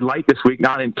it pretty light this week,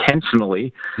 not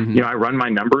intentionally. Mm-hmm. You know, I run my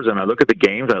numbers, and I look at the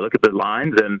games, I look at the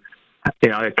lines, and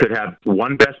I could have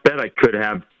one best bet, I could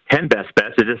have 10 best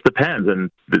bets. It just depends.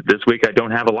 And this week I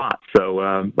don't have a lot,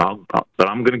 so but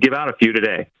I'm going to give out a few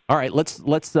today. All right, let's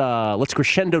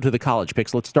crescendo to the college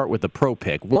picks. Let's start with the pro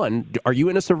pick. One, are you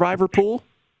in a survivor pool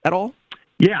at all?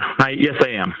 Yeah, yes I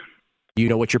am. You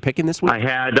know what you're picking this week?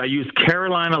 I used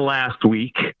Carolina last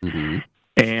week,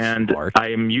 and Smart.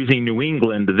 I am using New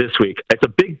England this week. It's a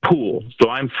big pool, so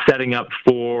I'm setting up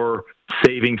for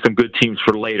saving some good teams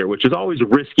for later, which is always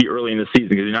risky early in the season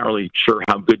because you're not really sure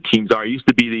how good teams are. It used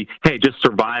to be just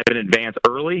survive and advance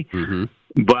early. Mm-hmm.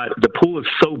 But the pool is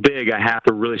so big, I have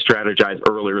to really strategize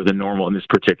earlier than normal in this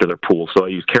particular pool. So I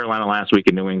used Carolina last week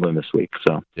and New England this week.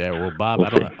 So well, Bob,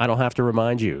 I don't have to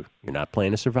remind you. You're not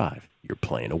playing to survive. You're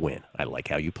playing to win. I like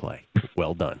how you play.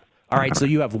 Well done. All right, so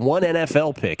you have one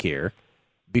NFL pick here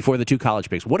before the 2 college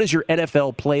picks. What is your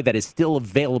NFL play that is still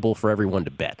available for everyone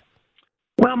to bet?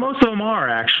 Well, most of them are,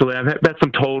 actually. I've bet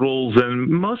some totals, and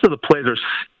most of the plays are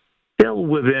still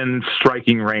within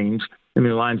striking range. I mean,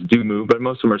 the lines do move, but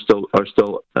most of them are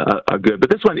still good. But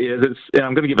this one is, and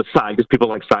I'm going to give a side because people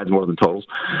like sides more than totals.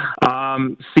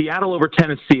 Seattle over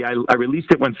Tennessee. I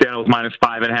released it when Seattle was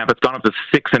 -5.5. It's gone up to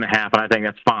 6.5, and I think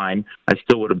that's fine. I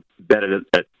still would have bet it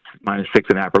at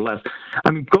 -6.5 or less.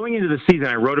 I mean, going into the season,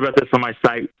 I wrote about this on my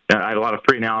site. I had a lot of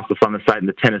free analysis on the site, and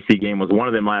the Tennessee game was one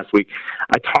of them last week.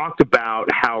 I talked about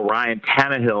how Ryan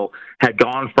Tannehill had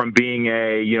gone from being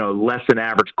a less than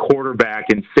average quarterback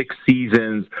in 6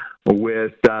 seasons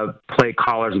with play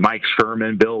callers Mike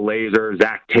Sherman, Bill Lazor,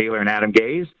 Zach Taylor, and Adam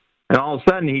Gase. And all of a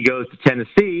sudden, he goes to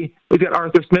Tennessee. We've got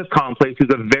Arthur Smith calling plays,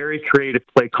 who's a very creative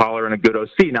play caller and a good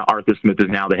OC. Now, Arthur Smith is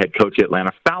now the head coach at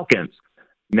Atlanta Falcons.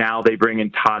 Now they bring in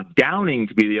Todd Downing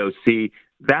to be the OC.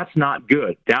 That's not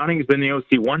good. Downing has been the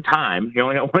OC one time. He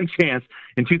only got one chance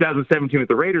in 2017 with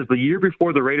the Raiders. The year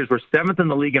before, the Raiders were 7th in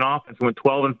the league in offense and went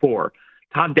 12-4.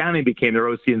 Todd Downing became their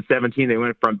OC in 17. They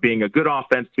went from being a good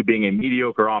offense to being a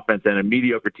mediocre offense and a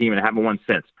mediocre team, and haven't won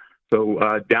since.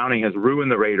 So Downing has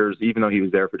ruined the Raiders, even though he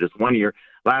was there for just 1 year.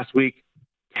 Last week,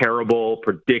 terrible,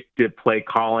 predictive play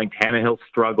calling. Tannehill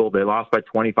struggled. They lost by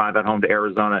 25 at home to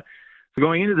Arizona. So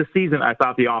going into the season, I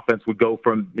thought the offense would go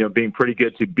from being pretty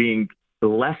good to being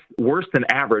worse than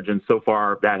average, and so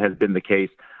far that has been the case.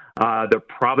 They're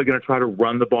probably going to try to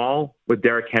run the ball with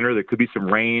Derrick Henry. There could be some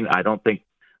rain. I don't think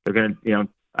they're going to,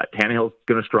 Tannehill's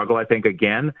going to struggle, I think,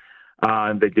 again.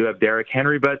 They do have Derrick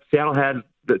Henry, but Seattle had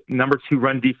the number 2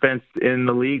 run defense in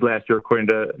the league last year, according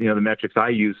to the metrics I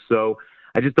use. So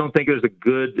I just don't think there's a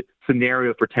good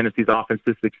scenario for Tennessee's offense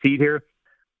to succeed here.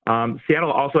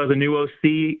 Seattle also has a new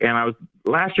OC, and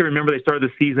last year, remember, they started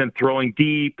the season throwing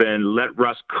deep and let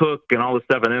Russ cook and all this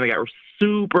stuff, and then they got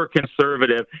super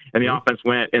conservative, and the offense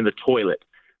went in the toilet.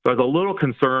 So I was a little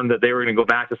concerned that they were going to go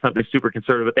back to something super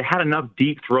conservative, but they had enough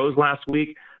deep throws last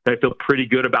week that I feel pretty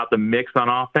good about the mix on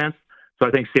offense. So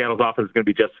I think Seattle's offense is going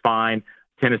to be just fine.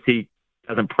 Tennessee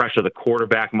doesn't pressure the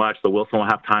quarterback much, so Wilson will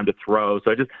have time to throw.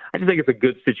 So I just think it's a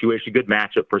good situation, good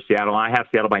matchup for Seattle. I have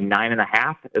Seattle by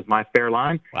 9.5 as my fair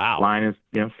line. Wow. Line is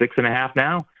 6.5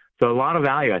 now. So a lot of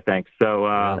value, I think.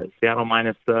 So Seattle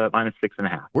minus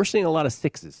 6.5. We're seeing a lot of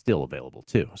 6s still available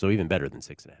too, so even better than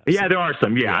 6.5. Yeah, there are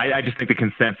some. Yeah, I just think the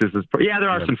consensus is. There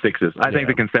are some 6s. I think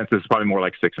the consensus is probably more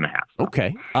like 6.5. So.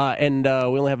 Okay, and we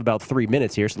only have about 3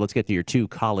 minutes here, so let's get to your 2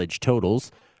 college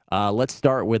totals. Let's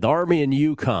start with Army and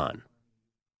UConn.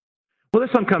 Well,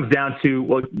 this one comes down to,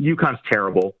 UConn's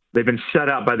terrible. They've been shut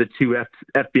out by the 2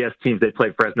 FBS teams they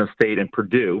played, Fresno State and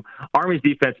Purdue. Army's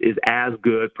defense is as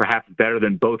good, perhaps better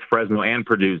than both Fresno and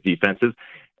Purdue's defenses.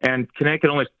 And Connecticut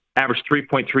only averaged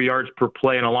 3.3 yards per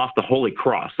play and a loss to Holy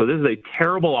Cross. So this is a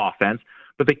terrible offense.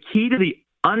 But the key to the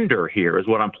under here is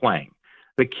what I'm playing.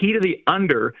 The key to the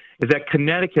under is that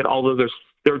Connecticut, although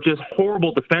they're just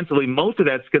horrible defensively, most of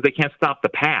that's because they can't stop the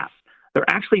pass. They're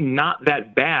actually not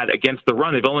that bad against the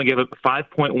run. They've only given up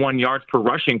 5.1 yards per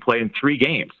rushing play in 3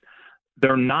 games.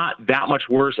 They're not that much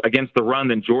worse against the run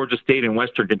than Georgia State and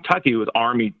Western Kentucky, who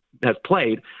Army has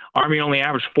played. Army only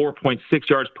averaged 4.6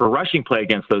 yards per rushing play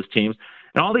against those teams.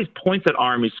 And all these points that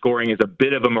Army's scoring is a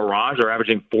bit of a mirage. They're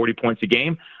averaging 40 points a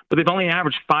game, but they've only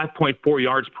averaged 5.4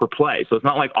 yards per play. So it's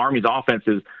not like Army's offense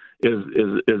is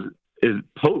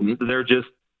potent. They're just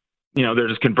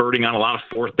converting on a lot of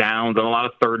 4th downs and a lot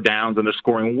of 3rd downs, and they're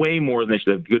scoring way more than they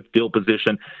should have good field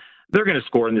position. They're going to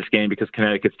score in this game because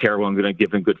Connecticut's terrible and going to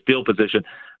give them good field position.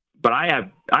 But I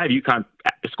have UConn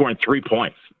scoring 3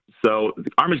 points. So the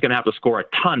Army's going to have to score a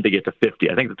ton to get to 50.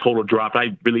 I think the total dropped.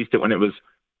 I released it when it was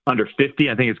under 50.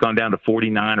 I think it's gone down to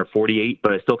 49 or 48,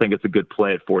 but I still think it's a good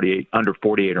play at 48, under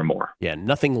 48 or more. Yeah,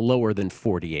 nothing lower than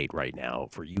 48 right now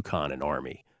for UConn and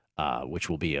Army. Which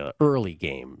will be an early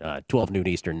game, 12 noon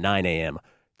Eastern, 9 a.m.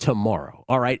 tomorrow.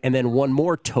 All right, and then one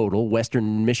more total,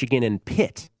 Western Michigan and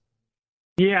Pitt.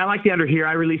 Yeah, I like the under here.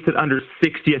 I released it under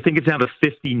 60. I think it's down to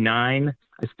 59.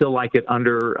 I still like it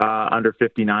under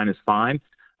 59 is fine.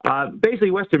 Basically,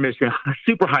 Western Michigan, a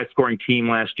super high-scoring team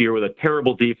last year with a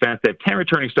terrible defense. They have 10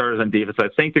 returning starters on defense. I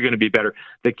think they're going to be better.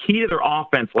 The key to their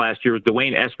offense last year was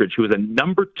Dwayne Eskridge, who was a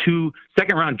number 2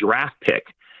 second-round draft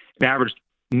pick and averaged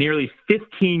nearly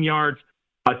 15 yards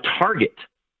a target,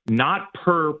 not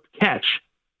per catch,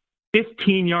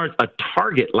 15 yards a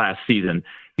target last season.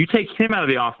 You take him out of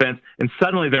the offense, and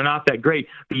suddenly they're not that great.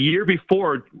 The year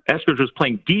before, Eskridge was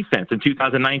playing defense in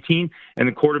 2019, and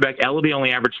the quarterback Ellaby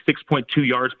only averaged 6.2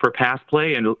 yards per pass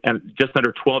play and just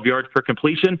under 12 yards per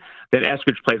completion. Then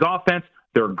Eskridge plays offense.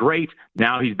 They're great.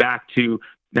 Now he's in the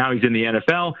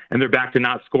NFL, and they're back to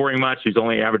not scoring much. He's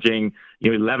only averaging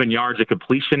 11 yards of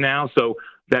completion now. So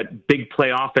that big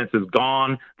play offense is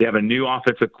gone. They have a new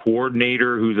offensive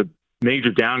coordinator who's a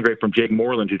major downgrade from Jake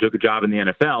Moreland, who took a job in the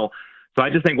NFL. So I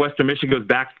just think Western Michigan goes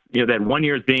back, that 1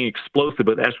 year is being explosive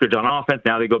with Eskridge on offense.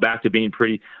 Now they go back to being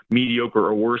pretty mediocre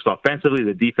or worse offensively.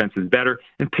 The defense is better,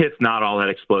 and Pitt's not all that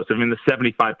explosive. I mean, the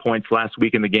 75 points last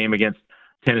week in the game against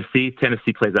Tennessee.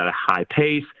 Tennessee plays at a high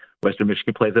pace. Western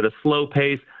Michigan plays at a slow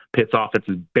pace. Pitt's offense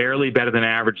is barely better than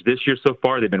average this year so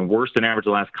far. They've been worse than average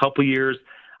the last couple of years.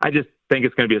 I just think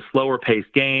it's going to be a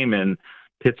slower-paced game, and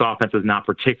Pitt's offense is not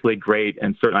particularly great.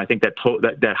 And certainly I think that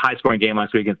high-scoring game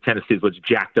last week against Tennessee is what's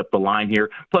jacked up the line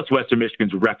here. Plus Western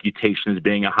Michigan's reputation as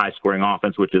being a high-scoring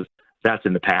offense, that's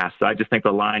in the past. So I just think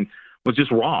the line was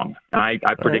just wrong. I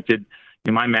predicted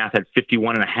my math had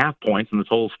 51.5 points, and the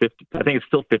total's 50. I think it's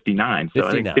still 59. So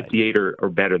 59. I think 58 or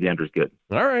better, the under is good.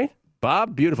 All right.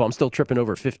 Bob, beautiful. I'm still tripping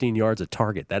over 15 yards a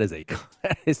target. That's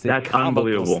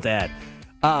unbelievable stat.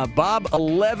 Bob,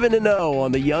 11-0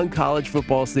 on the young college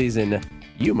football season.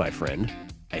 You, my friend,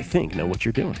 I think know what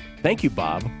you're doing. Thank you,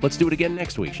 Bob. Let's do it again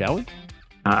next week, shall we?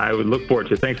 I would look forward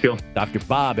to it. Thanks, Gil. Dr.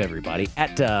 Bob, everybody,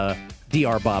 at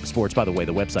Dr. Bob Sports. By the way,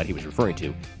 the website he was referring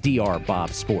to,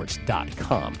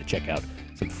 drbobsports.com, to check out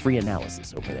some free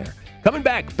analysis over there. Coming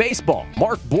back, baseball.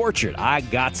 Mark Borchard, I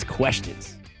got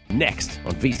questions. Next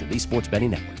on VSiN, the Sports Betting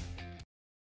Network.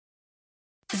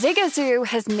 Zigazoo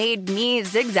has made me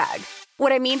zigzag.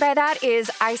 What I mean by that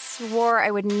is I swore I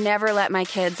would never let my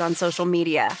kids on social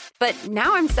media, but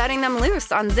now I'm setting them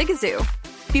loose on Zigazoo.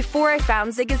 Before I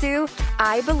found Zigazoo,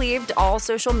 I believed all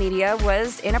social media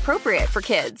was inappropriate for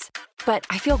kids. But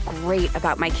I feel great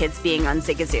about my kids being on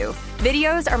Zigazoo.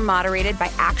 Videos are moderated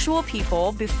by actual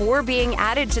people before being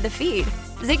added to the feed.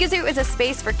 Zigazoo is a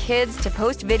space for kids to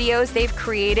post videos they've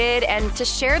created and to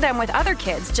share them with other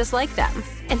kids just like them.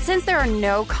 And since there are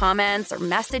no comments or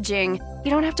messaging, you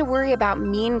don't have to worry about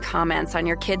mean comments on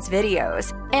your kids'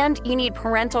 videos. And you need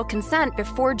parental consent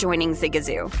before joining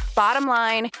Zigazoo. Bottom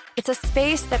line, it's a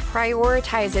space that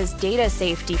prioritizes data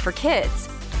safety for kids.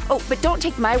 Oh, but don't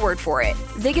take my word for it.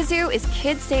 Zigazoo is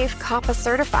KidSafe COPPA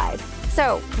certified.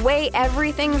 So, weigh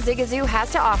everything Zigazoo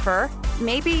has to offer.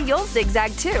 Maybe you'll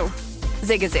zigzag too.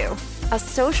 Zigazoo, a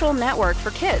social network for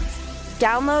kids.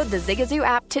 Download the Zigazoo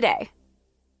app today.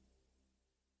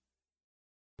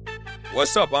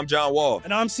 What's up? I'm John Wall.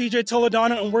 And I'm CJ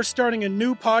Toledano, and we're starting a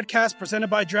new podcast presented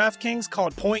by DraftKings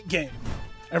called Point Game.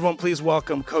 Everyone, please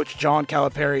welcome Coach John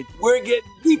Calipari. We're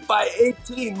getting beat by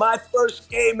 18. My first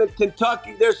game in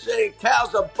Kentucky, they're saying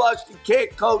Cal's a bust. He can't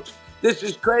coach. This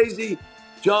is crazy.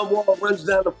 John Wall runs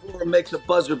down the floor and makes a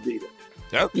buzzer beater.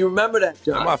 Yep. You remember that,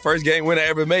 John? That's my first game winner I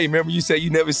ever made. Remember you said you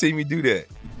never see me do that.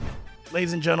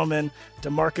 Ladies and gentlemen,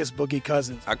 DeMarcus Boogie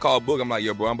Cousins. I called Boog. I'm like,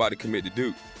 yo, bro, I'm about to commit to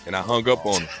Duke. And I hung up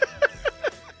on him.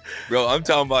 Bro, I'm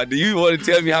talking about, do you want to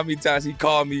tell me how many times he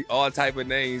called me all type of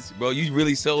names? Bro, you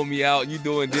really sold me out. You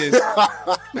doing this.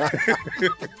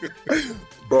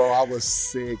 Bro, I was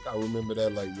sick. I remember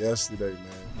that like yesterday, man.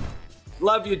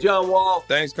 Love you, John Wall.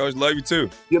 Thanks, Coach. Love you, too.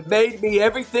 You made me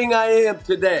everything I am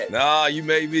today. Nah, you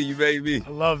made me. You made me. I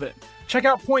love it. Check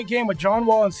out Point Game with John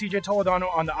Wall and CJ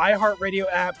Toledano on the iHeartRadio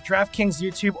app, DraftKings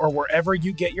YouTube, or wherever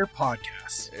you get your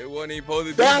podcasts. It wasn't even supposed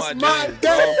to be That's my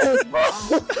game, bro.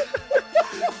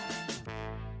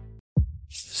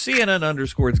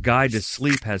 CNN_'s Guide to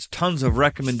Sleep has tons of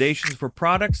recommendations for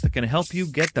products that can help you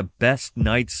get the best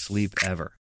night's sleep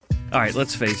ever. All right,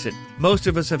 let's face it, most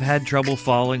of us have had trouble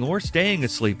falling or staying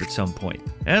asleep at some point,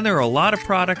 and there are a lot of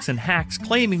products and hacks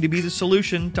claiming to be the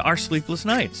solution to our sleepless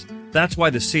nights. That's why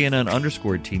the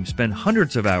CNN_ team spend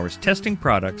hundreds of hours testing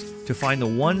products to find the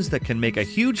ones that can make a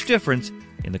huge difference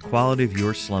in the quality of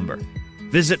your slumber.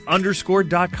 Visit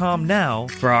underscore.com now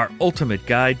for our ultimate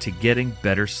guide to getting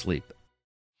better sleep.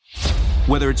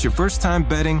 Whether it's your first time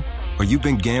betting or you've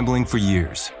been gambling for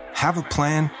years, have a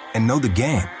plan and know the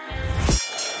game.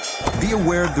 Be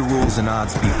aware of the rules and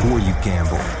odds before you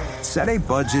gamble. Set a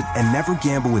budget and never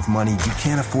gamble with money you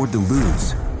can't afford to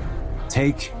lose.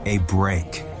 Take a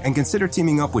break and consider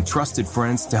teaming up with trusted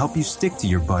friends to help you stick to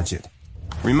your budget.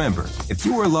 Remember, if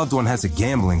you or a loved one has a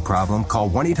gambling problem, call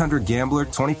 1-800-GAMBLER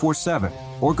 24/7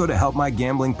 or go to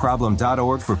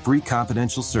helpmygamblingproblem.org for free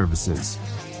confidential services.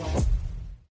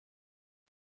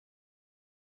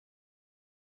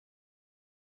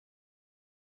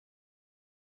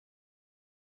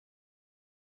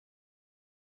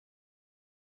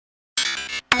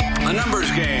 A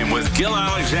Numbers Game with Gil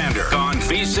Alexander on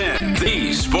VSiN,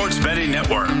 the Sports Betting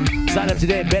Network. Sign up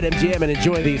today at BetMGM and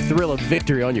enjoy the thrill of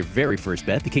victory on your very first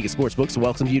bet. The King of Sportsbooks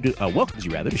welcomes you to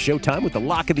Showtime with the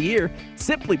Lock of the Year.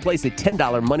 Simply place a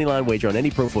 $10 moneyline wager on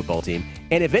any pro football team,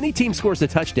 and if any team scores a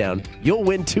touchdown, you'll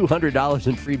win $200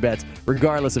 in free bets,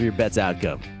 regardless of your bet's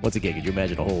outcome. Once again, could you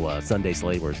imagine a whole Sunday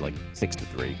slate where it's like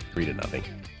 6-3, 3-0?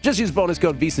 Just use bonus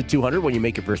code VSiN200 when you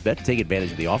make your first bet to take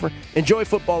advantage of the offer. Enjoy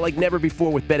football like never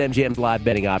before with BetMGM's live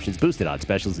betting options, boosted odds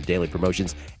specials, and daily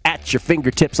promotions at your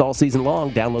fingertips all season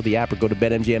long. Download the app or go to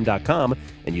BetMGM.com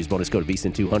and use bonus code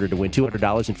VSiN200 to win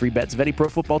 $200 in free bets if any pro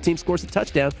football team scores a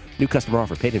touchdown. New customer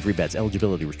offer, paid in free bets.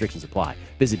 Eligibility restrictions apply.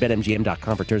 Visit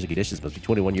BetMGM.com for terms and conditions. Must be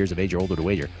 21 years of age or older to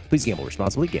wager. Please gamble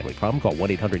responsibly. Gambling problem? Call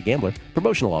 1-800-GAMBLER.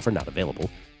 Promotional offer not available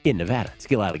in Nevada. It's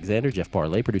Gil Alexander. Jeff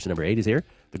Parlay, producer number 8, is here.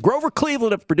 The Grover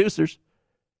Cleveland of producers.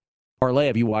 Parlay,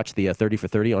 have you watched the 30 for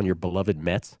 30 on your beloved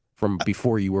Mets from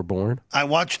before you were born? I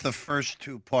watched the first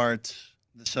two parts,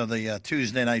 so the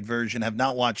Tuesday night version. Have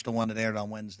not watched the one that aired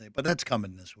on Wednesday, but that's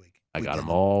coming this week. I got them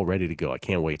all ready to go. I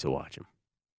can't wait to watch them.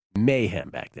 Mayhem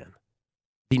back then.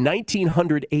 The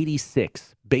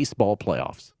 1986 baseball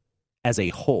playoffs as a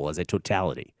whole, as a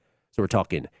totality. So we're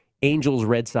talking Angels,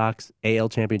 Red Sox, AL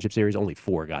Championship Series. Only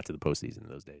 4 got to the postseason in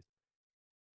those days.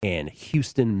 And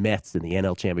Houston Mets in the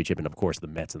NL Championship, and of course the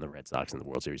Mets and the Red Sox in the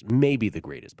World Series. Maybe the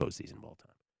greatest postseason of all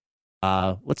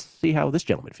time. Let's see how this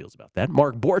gentleman feels about that.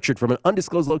 Mark Borchard from an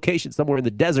undisclosed location somewhere in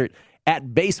the desert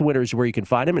at Base Winners, where you can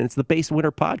find him, and it's the Base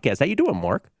Winner Podcast. How you doing,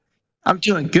 Mark? I'm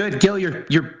doing good. Gil,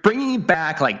 you're bringing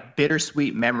back like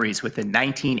bittersweet memories with the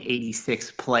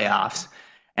 1986 playoffs.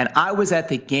 And I was at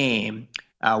the game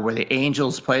where the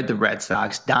Angels played the Red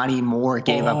Sox. Donnie Moore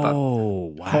gave up a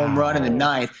home run in the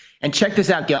ninth. And check this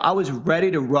out, Gil. I was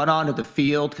ready to run onto the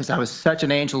field because I was such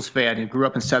an Angels fan and grew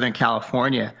up in Southern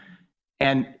California.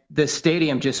 And the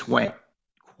stadium just went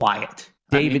quiet.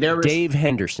 Dave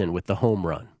Henderson with the home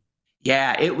run.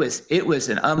 Yeah, it was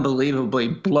an unbelievably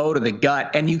blow to the gut,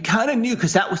 and you kind of knew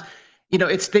because that was,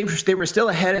 they were still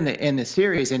ahead in the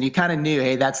series, and you kind of knew,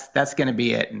 hey, that's going to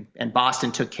be it. And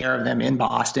Boston took care of them in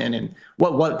Boston, and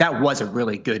what that was a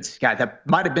really good sky. That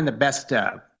might have been the best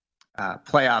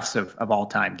playoffs of all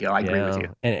time, Gil. I agree with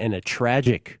you. And a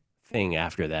tragic thing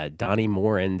after that, Donnie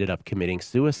Moore ended up committing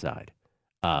suicide.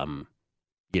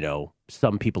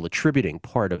 Some people attributing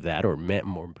part of that, or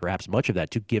perhaps much of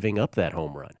that, to giving up that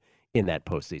home run in that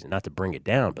postseason. Not to bring it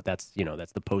down, but that's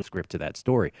the postscript to that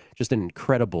story. Just an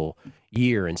incredible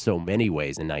year in so many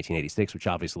ways in 1986, which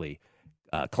obviously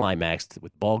climaxed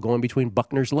with ball going between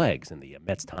Buckner's legs and the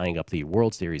Mets tying up the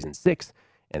World Series in 6,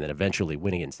 and then eventually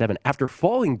winning in 7 after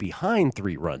falling behind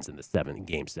 3 runs in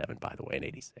Game 7, by the way, in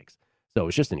 86. So it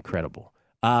was just incredible.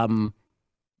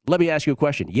 Let me ask you a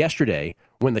question. Yesterday,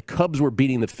 when the Cubs were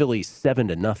beating the Phillies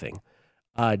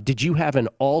 7-0, did you have an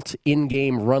alt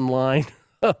in-game run line?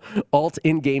 Alt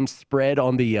in-game spread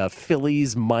on the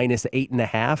Phillies minus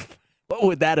 8.5. What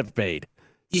would that have paid?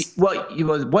 Well,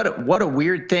 what a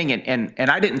weird thing, and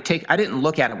I didn't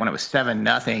look at it when it was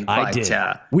 7-0. I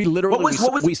did. We literally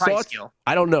what was we the price, saw it. Gil?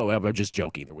 I don't know. I'm just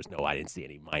joking. I didn't see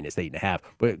any minus 8.5,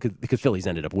 but because Phillies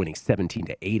ended up winning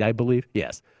 17-8, I believe.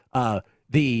 Yes.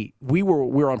 We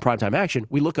were on primetime action.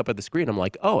 We look up at the screen. I'm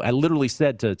like, oh, I literally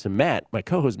said to Matt, my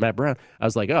co-host Matt Brown, I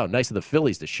was like, oh, nice of the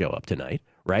Phillies to show up tonight,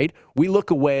 right? We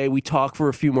look away. We talk for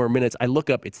a few more minutes. I look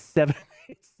up. It's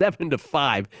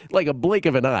 7-5, like a blink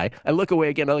of an eye. I look away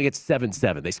again. I think it's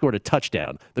 7-7. They scored a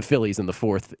touchdown, the Phillies, in the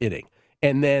 4th inning,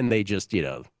 and then they just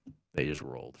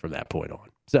rolled from that point on.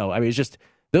 So I mean, it's just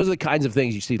those are the kinds of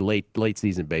things you see late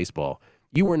season baseball.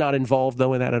 You were not involved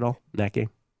though in that at all in that game.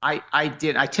 I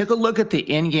did. I took a look at the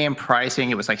in-game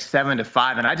pricing. It was like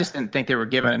 7-5, and I just didn't think they were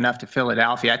giving enough to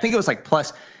Philadelphia. I think it was like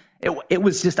plus. It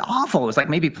was just awful. It was like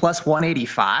maybe plus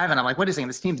 185, and I'm like, what is it?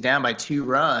 This team's down by 2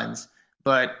 runs.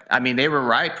 But I mean, they were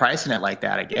right pricing it like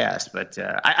that, I guess. But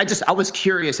I was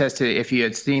curious as to if you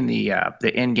had seen the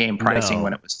in-game pricing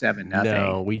when it was 7-0.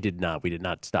 No, we did not. We did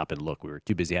not stop and look. We were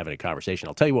too busy having a conversation.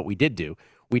 I'll tell you what we did do.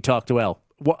 We talked to I'm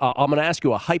going to ask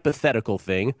you a hypothetical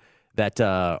thing that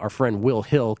our friend Will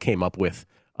Hill came up with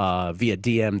via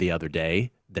DM the other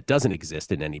day that doesn't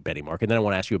exist in any betting market. And then I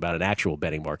want to ask you about an actual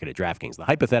betting market at DraftKings. The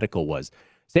hypothetical was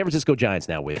San Francisco Giants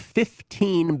now with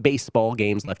 15 baseball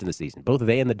games left in the season. Both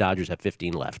they and the Dodgers have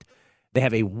 15 left. They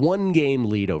have a 1-game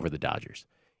lead over the Dodgers.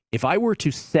 If I were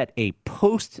to set a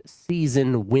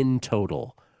postseason win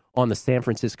total on the San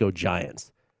Francisco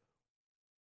Giants,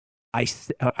 I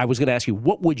was going to ask you,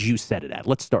 what would you set it at?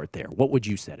 Let's start there. What would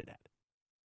you set it at?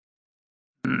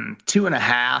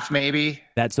 2.5, maybe.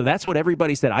 So that's what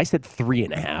everybody said. I said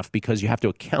 3.5 because you have to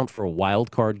account for a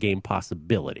wild card game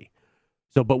possibility.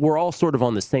 So, but we're all sort of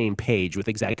on the same page with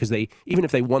exactly because even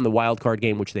if they won the wild card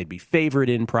game, which they'd be favored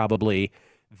in probably,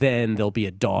 then they'll be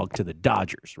a dog to the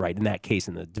Dodgers, right? In that case,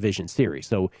 in the division series.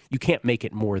 So you can't make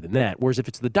it more than that. Whereas if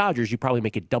it's the Dodgers, you probably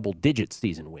make it double-digit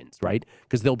season wins, right?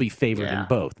 Because they'll be favored in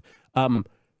both.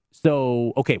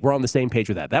 So, okay, we're on the same page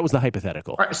with that. That was the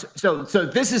hypothetical. All right, so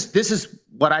this is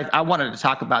what I wanted to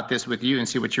talk about this with you and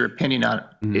see what your opinion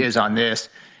is on this.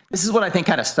 This is what I think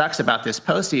kind of sucks about this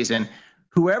postseason.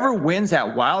 Whoever wins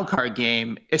that wild card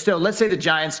game, so let's say the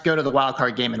Giants go to the wild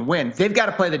card game and win, they've got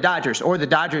to play the Dodgers, or the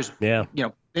Dodgers,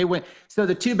 they win. So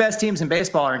the 2 best teams in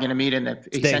baseball are going to meet in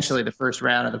essentially the first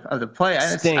round of the play.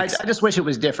 I just wish it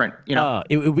was different.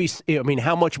 It would be. I mean,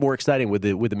 how much more exciting would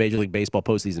the Major League Baseball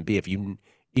postseason be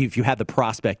if you had the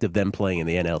prospect of them playing in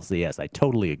the NLCS? I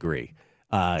totally agree.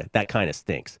 That kind of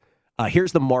stinks.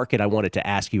 Here's the market I wanted to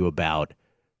ask you about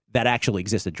that actually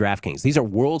exists at DraftKings. These are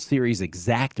World Series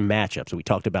exact matchups. We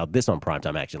talked about this on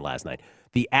Primetime Action last night.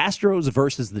 The Astros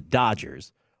versus the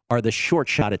Dodgers are the short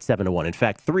shot at 7-1. In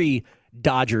fact, 3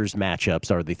 Dodgers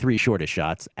matchups are the 3 shortest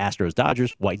shots. Astros,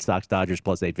 Dodgers, White Sox, Dodgers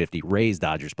plus 850, Rays,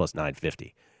 Dodgers plus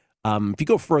 950. If you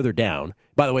go further down,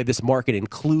 by the way, this market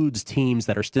includes teams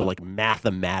that are still like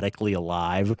mathematically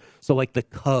alive. So like the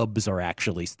Cubs are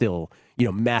actually still,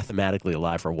 mathematically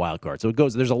alive for a wild card. So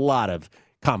there's a lot of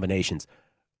combinations.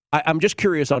 I'm just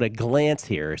curious on a glance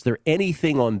here. Is there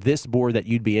anything on this board that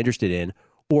you'd be interested in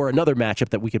or another matchup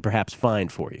that we could perhaps find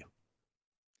for you?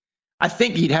 I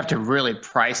think you'd have to really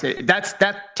price it.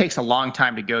 That takes a long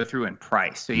time to go through and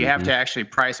price. So you have to actually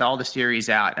price all the series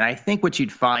out. And I think what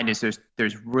you'd find is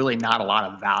there's really not a lot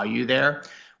of value there.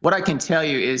 What I can tell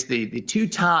you is the 2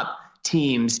 top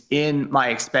teams in my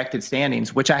expected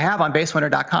standings, which I have on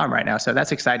basewinner.com right now. So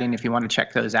that's exciting if you want to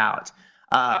check those out.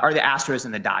 Are the Astros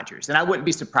and the Dodgers. And I wouldn't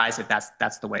be surprised if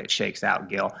that's the way it shakes out,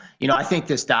 Gil. I think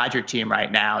this Dodger team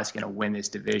right now is going to win this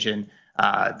division.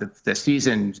 The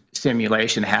season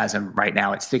simulation has them right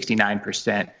now at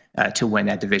 69% to win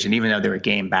that division, even though they're a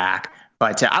game back.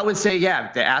 But I would say,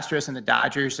 yeah, the Astros and the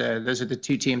Dodgers, those are the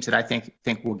two teams that I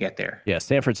think will get there. Yeah,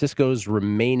 San Francisco's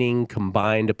remaining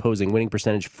combined opposing winning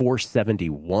percentage,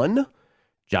 471.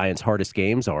 Giants' hardest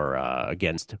games are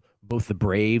against both the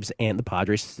Braves and the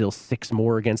Padres. Still 6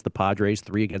 more against the Padres,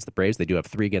 3 against the Braves. They do have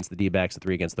 3 against the D-backs and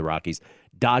 3 against the Rockies.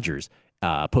 Dodgers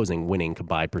opposing winning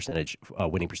combined percentage,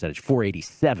 winning percentage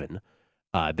 487.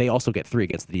 They also get 3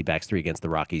 against the D-backs, 3 against the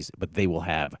Rockies, but they will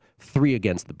have 3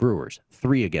 against the Brewers,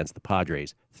 3 against the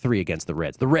Padres, 3 against the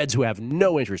Reds. The Reds, who have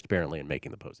no interest apparently in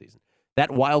making the postseason.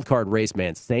 That wild card race,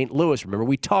 man, St. Louis. Remember,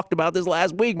 we talked about this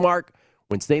last week, Mark,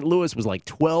 when St. Louis was like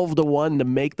 12-1 to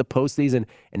make the postseason,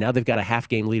 and now they've got a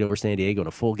half-game lead over San Diego and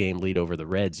a full-game lead over the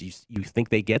Reds. You think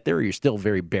they get there, or you're still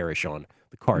very bearish on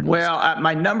the Cardinals? Well,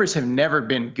 my numbers have never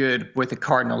been good with the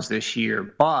Cardinals this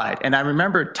year, and I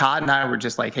remember Todd and I were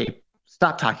just like, hey,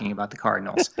 stop talking about the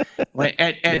Cardinals.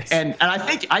 and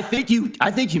I think you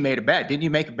made a bet. Didn't you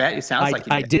make a bet? It sounds like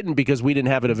you did. I didn't, because we didn't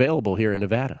have it available here in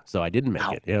Nevada, so I didn't make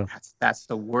it. Yeah, that's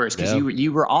the worst, because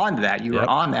you were on that. You were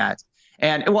on that.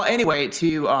 And well, anyway,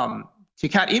 to kind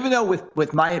of, even though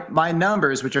with my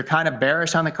numbers, which are kind of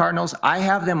bearish on the Cardinals, I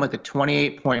have them with a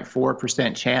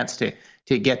 28.4% chance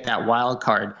to get that wild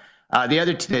card.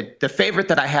 The favorite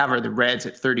that I have are the Reds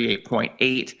at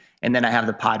 38.8%. And then I have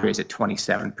the Padres at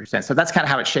 27%. So that's kind of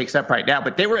how it shakes up right now.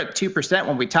 But they were at 2%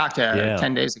 when we talked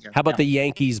 10 days ago. How about the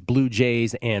Yankees, Blue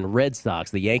Jays, and Red Sox?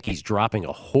 The Yankees dropping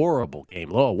a horrible game.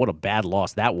 Oh, what a bad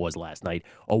loss that was last night.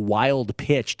 A wild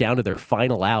pitch down to their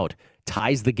final out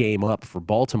ties the game up for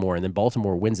Baltimore, and then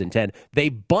Baltimore wins in 10. They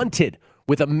bunted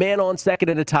with a man on second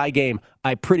in a tie game.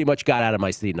 I pretty much got out of my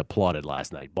seat and applauded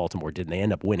last night. Baltimore didn't. They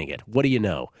end up winning it. What do you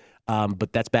know?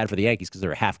 But that's bad for the Yankees because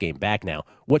they're a half game back now.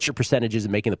 What's your percentages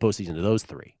in making the postseason of those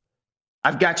 3?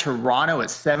 I've got Toronto at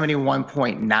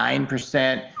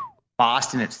 71.9%,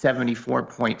 Boston at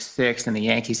 74.6%, and the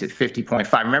Yankees at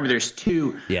 50.5%. Remember, there's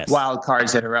 2 wild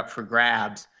cards that are up for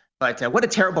grabs. But what a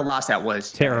terrible loss that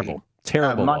was. Terrible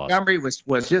loss. Montgomery was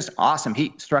just awesome.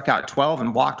 He struck out 12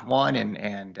 and walked 1,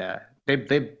 and they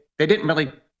didn't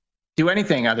really do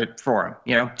anything other for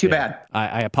him. Too bad.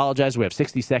 I apologize. We have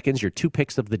 60 seconds. Your 2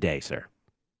 picks of the day, sir.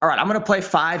 All right, I'm going to play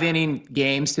 5-inning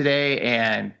games today,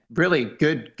 and really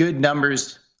good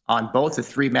numbers on both the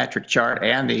 3-metric chart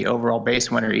and the overall base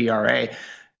winner ERA.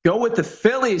 Go with the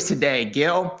Phillies today,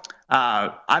 Gil.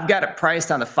 I've got it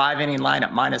priced on the 5-inning line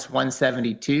at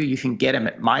 -172. You can get them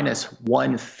at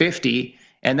 -150.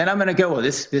 And then I'm going to go, well,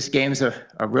 this game's a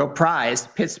real prize.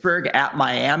 Pittsburgh at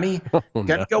Miami.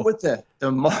 Gonna go with the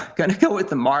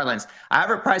Marlins. I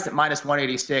have it priced at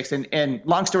 -186. And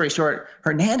long story short,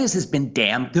 Hernandez has been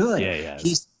damn good. Yeah.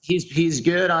 He's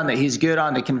good on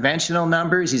the conventional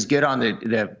numbers. He's good on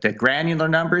the granular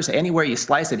numbers. Anywhere you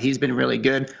slice it, he's been really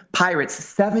good. Pirates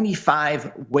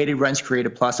 75 weighted runs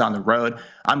created plus on the road.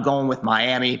 I'm going with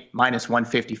Miami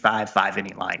 -155,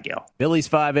 5-inning line, Gil. Phillies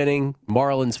 5-inning,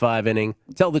 Marlins 5-inning.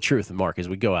 Tell the truth, Mark, as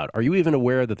we go out. Are you even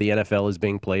aware that the NFL is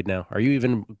being played now? Are you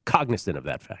even cognizant of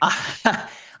that fact?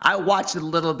 I watched a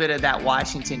little bit of that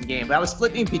Washington game, but I was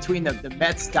flipping between the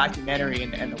Mets documentary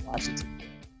and the Washington game.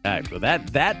 All right, well,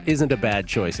 that isn't a bad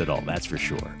choice at all, that's for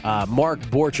sure. Mark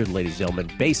Borchard, ladies and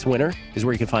gentlemen, Base Winner is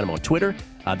where you can find him on Twitter,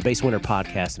 the Base Winner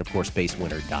podcast, and, of course,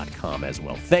 basewinner.com as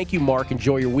well. Thank you, Mark.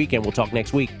 Enjoy your weekend. We'll talk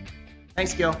next week.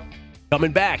 Thanks, Gil.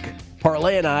 Coming back,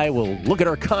 Parlay and I will look at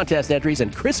our contest entries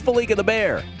and Chris Felica the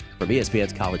Bear from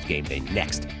ESPN's College Game Day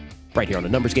next, right here on the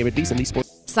Numbers Game at VSiN Sports.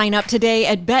 Sign up today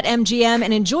at BetMGM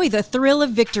and enjoy the thrill of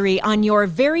victory on your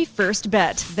very first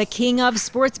bet. The king of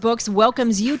sportsbooks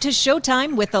welcomes you to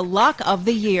Showtime with the lock of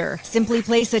the year. Simply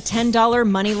place a $10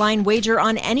 moneyline wager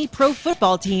on any pro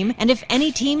football team, and if any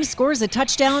team scores a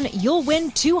touchdown, you'll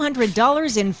win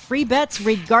 $200 in free bets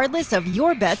regardless of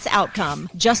your bet's outcome.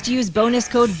 Just use bonus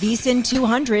code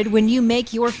VSiN200 when you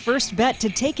make your first bet to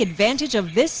take advantage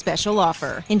of this special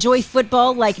offer. Enjoy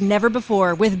football like never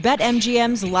before with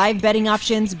BetMGM's live betting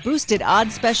options, boosted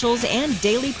odds specials, and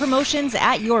daily promotions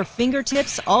at your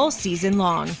fingertips all season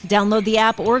long. Download the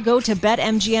app or go to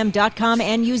BetMGM.com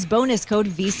and use bonus code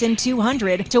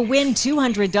VSiN200 to win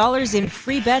 $200 in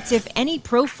free bets if any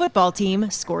pro football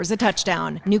team scores a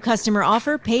touchdown. New customer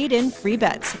offer paid in free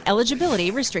bets.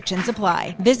 Eligibility restrictions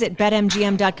apply. Visit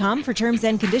BetMGM.com for terms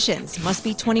and conditions. Must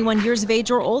be 21 years of age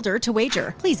or older to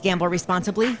wager. Please gamble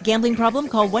responsibly. Gambling problem?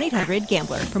 Call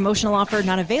 1-800-GAMBLER. Promotional offer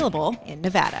not available in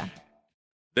Nevada.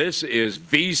 This is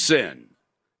VSiN,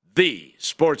 the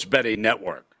sports betting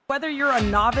network. Whether you're a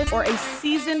novice or a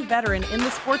seasoned veteran in the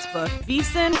sportsbook,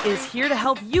 VSiN is here to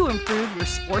help you improve your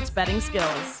sports betting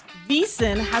skills.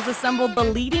 VSiN has assembled the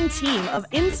leading team of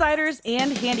insiders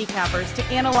and handicappers to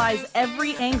analyze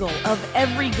every angle of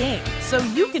every game so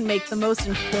you can make the most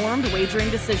informed wagering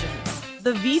decisions.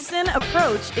 The VSiN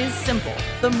approach is simple.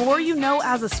 The more you know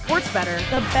as a sports bettor,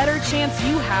 the better chance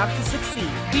you have to succeed.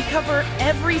 We cover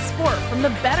every sport from the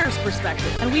bettor's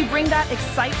perspective, and we bring that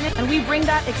excitement, and we bring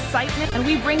that excitement, and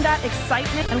we bring that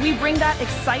excitement, and we bring that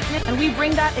excitement, and we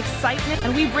bring that excitement,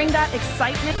 and we bring that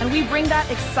excitement, and we bring that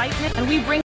excitement, and we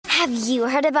bring. Have you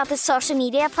heard about the social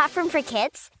media platform for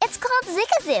kids? It's called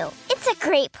Zigazoo. It's a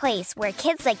great place where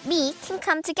kids like me can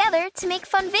come together to make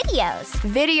fun videos.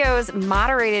 Videos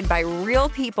moderated by real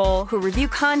people who review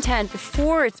content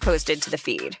before it's posted to the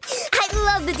feed. I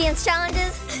love the dance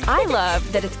challenges. I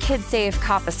love that it's Kid Safe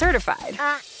COPPA certified.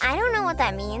 I don't know what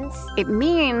that means. It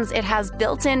means it has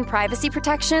built-in privacy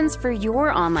protections for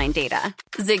your online data.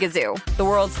 Zigazoo, the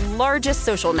world's largest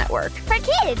social network. For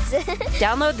kids.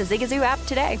 Download the Zigazoo app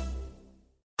today.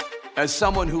 As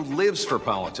someone who lives for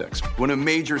politics, when a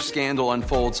major scandal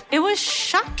unfolds, it was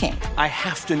shocking. I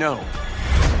have to know,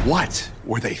 what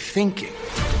were they thinking?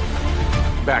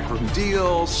 Backroom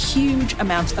deals, huge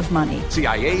amounts of money,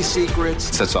 CIA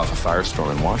secrets, sets off a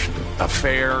firestorm in Washington,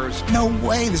 affairs. No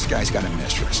way this guy's got a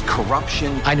mistress.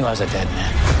 Corruption. I knew I was a dead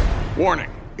man. Warning,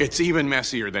 it's even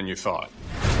messier than you thought.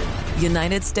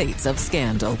 United States of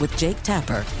Scandal with Jake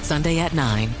Tapper, Sunday at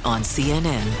 9 on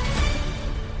CNN.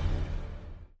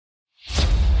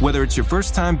 Whether it's your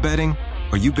first time betting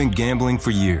or you've been gambling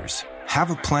for years, have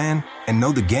a plan and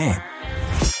know the game.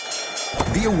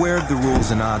 Be aware of the rules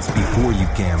and odds before you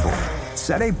gamble.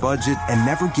 Set a budget and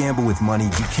never gamble with money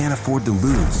you can't afford to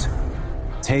lose.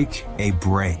 Take a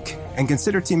break and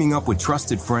consider teaming up with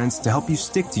trusted friends to help you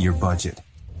stick to your budget.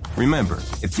 Remember,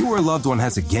 if you or a loved one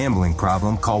has a gambling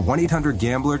problem, call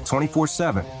 1-800-GAMBLER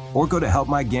 24/7 or go to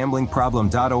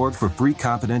helpmygamblingproblem.org for free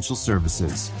confidential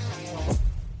services.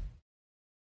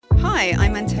 Hi,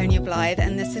 I'm Antonia Blythe,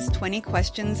 and this is 20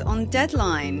 Questions on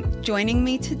Deadline. Joining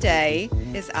me today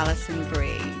is Alison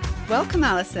Brie. Welcome,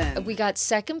 Alison. We got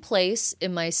second place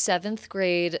in my 7th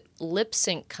grade lip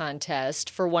sync contest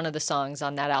for one of the songs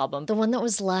on that album. The one that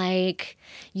was like,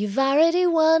 "You've already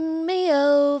won me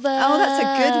over." Oh, that's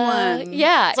a good one.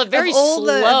 Yeah. It's very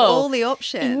slow. Of all the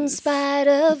options. In spite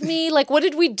of me. Like, what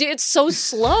did we do? It's so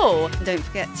slow. Don't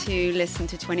forget to listen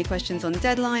to 20 Questions on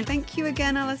Deadline. Thank you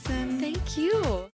again, Alison. Thank you.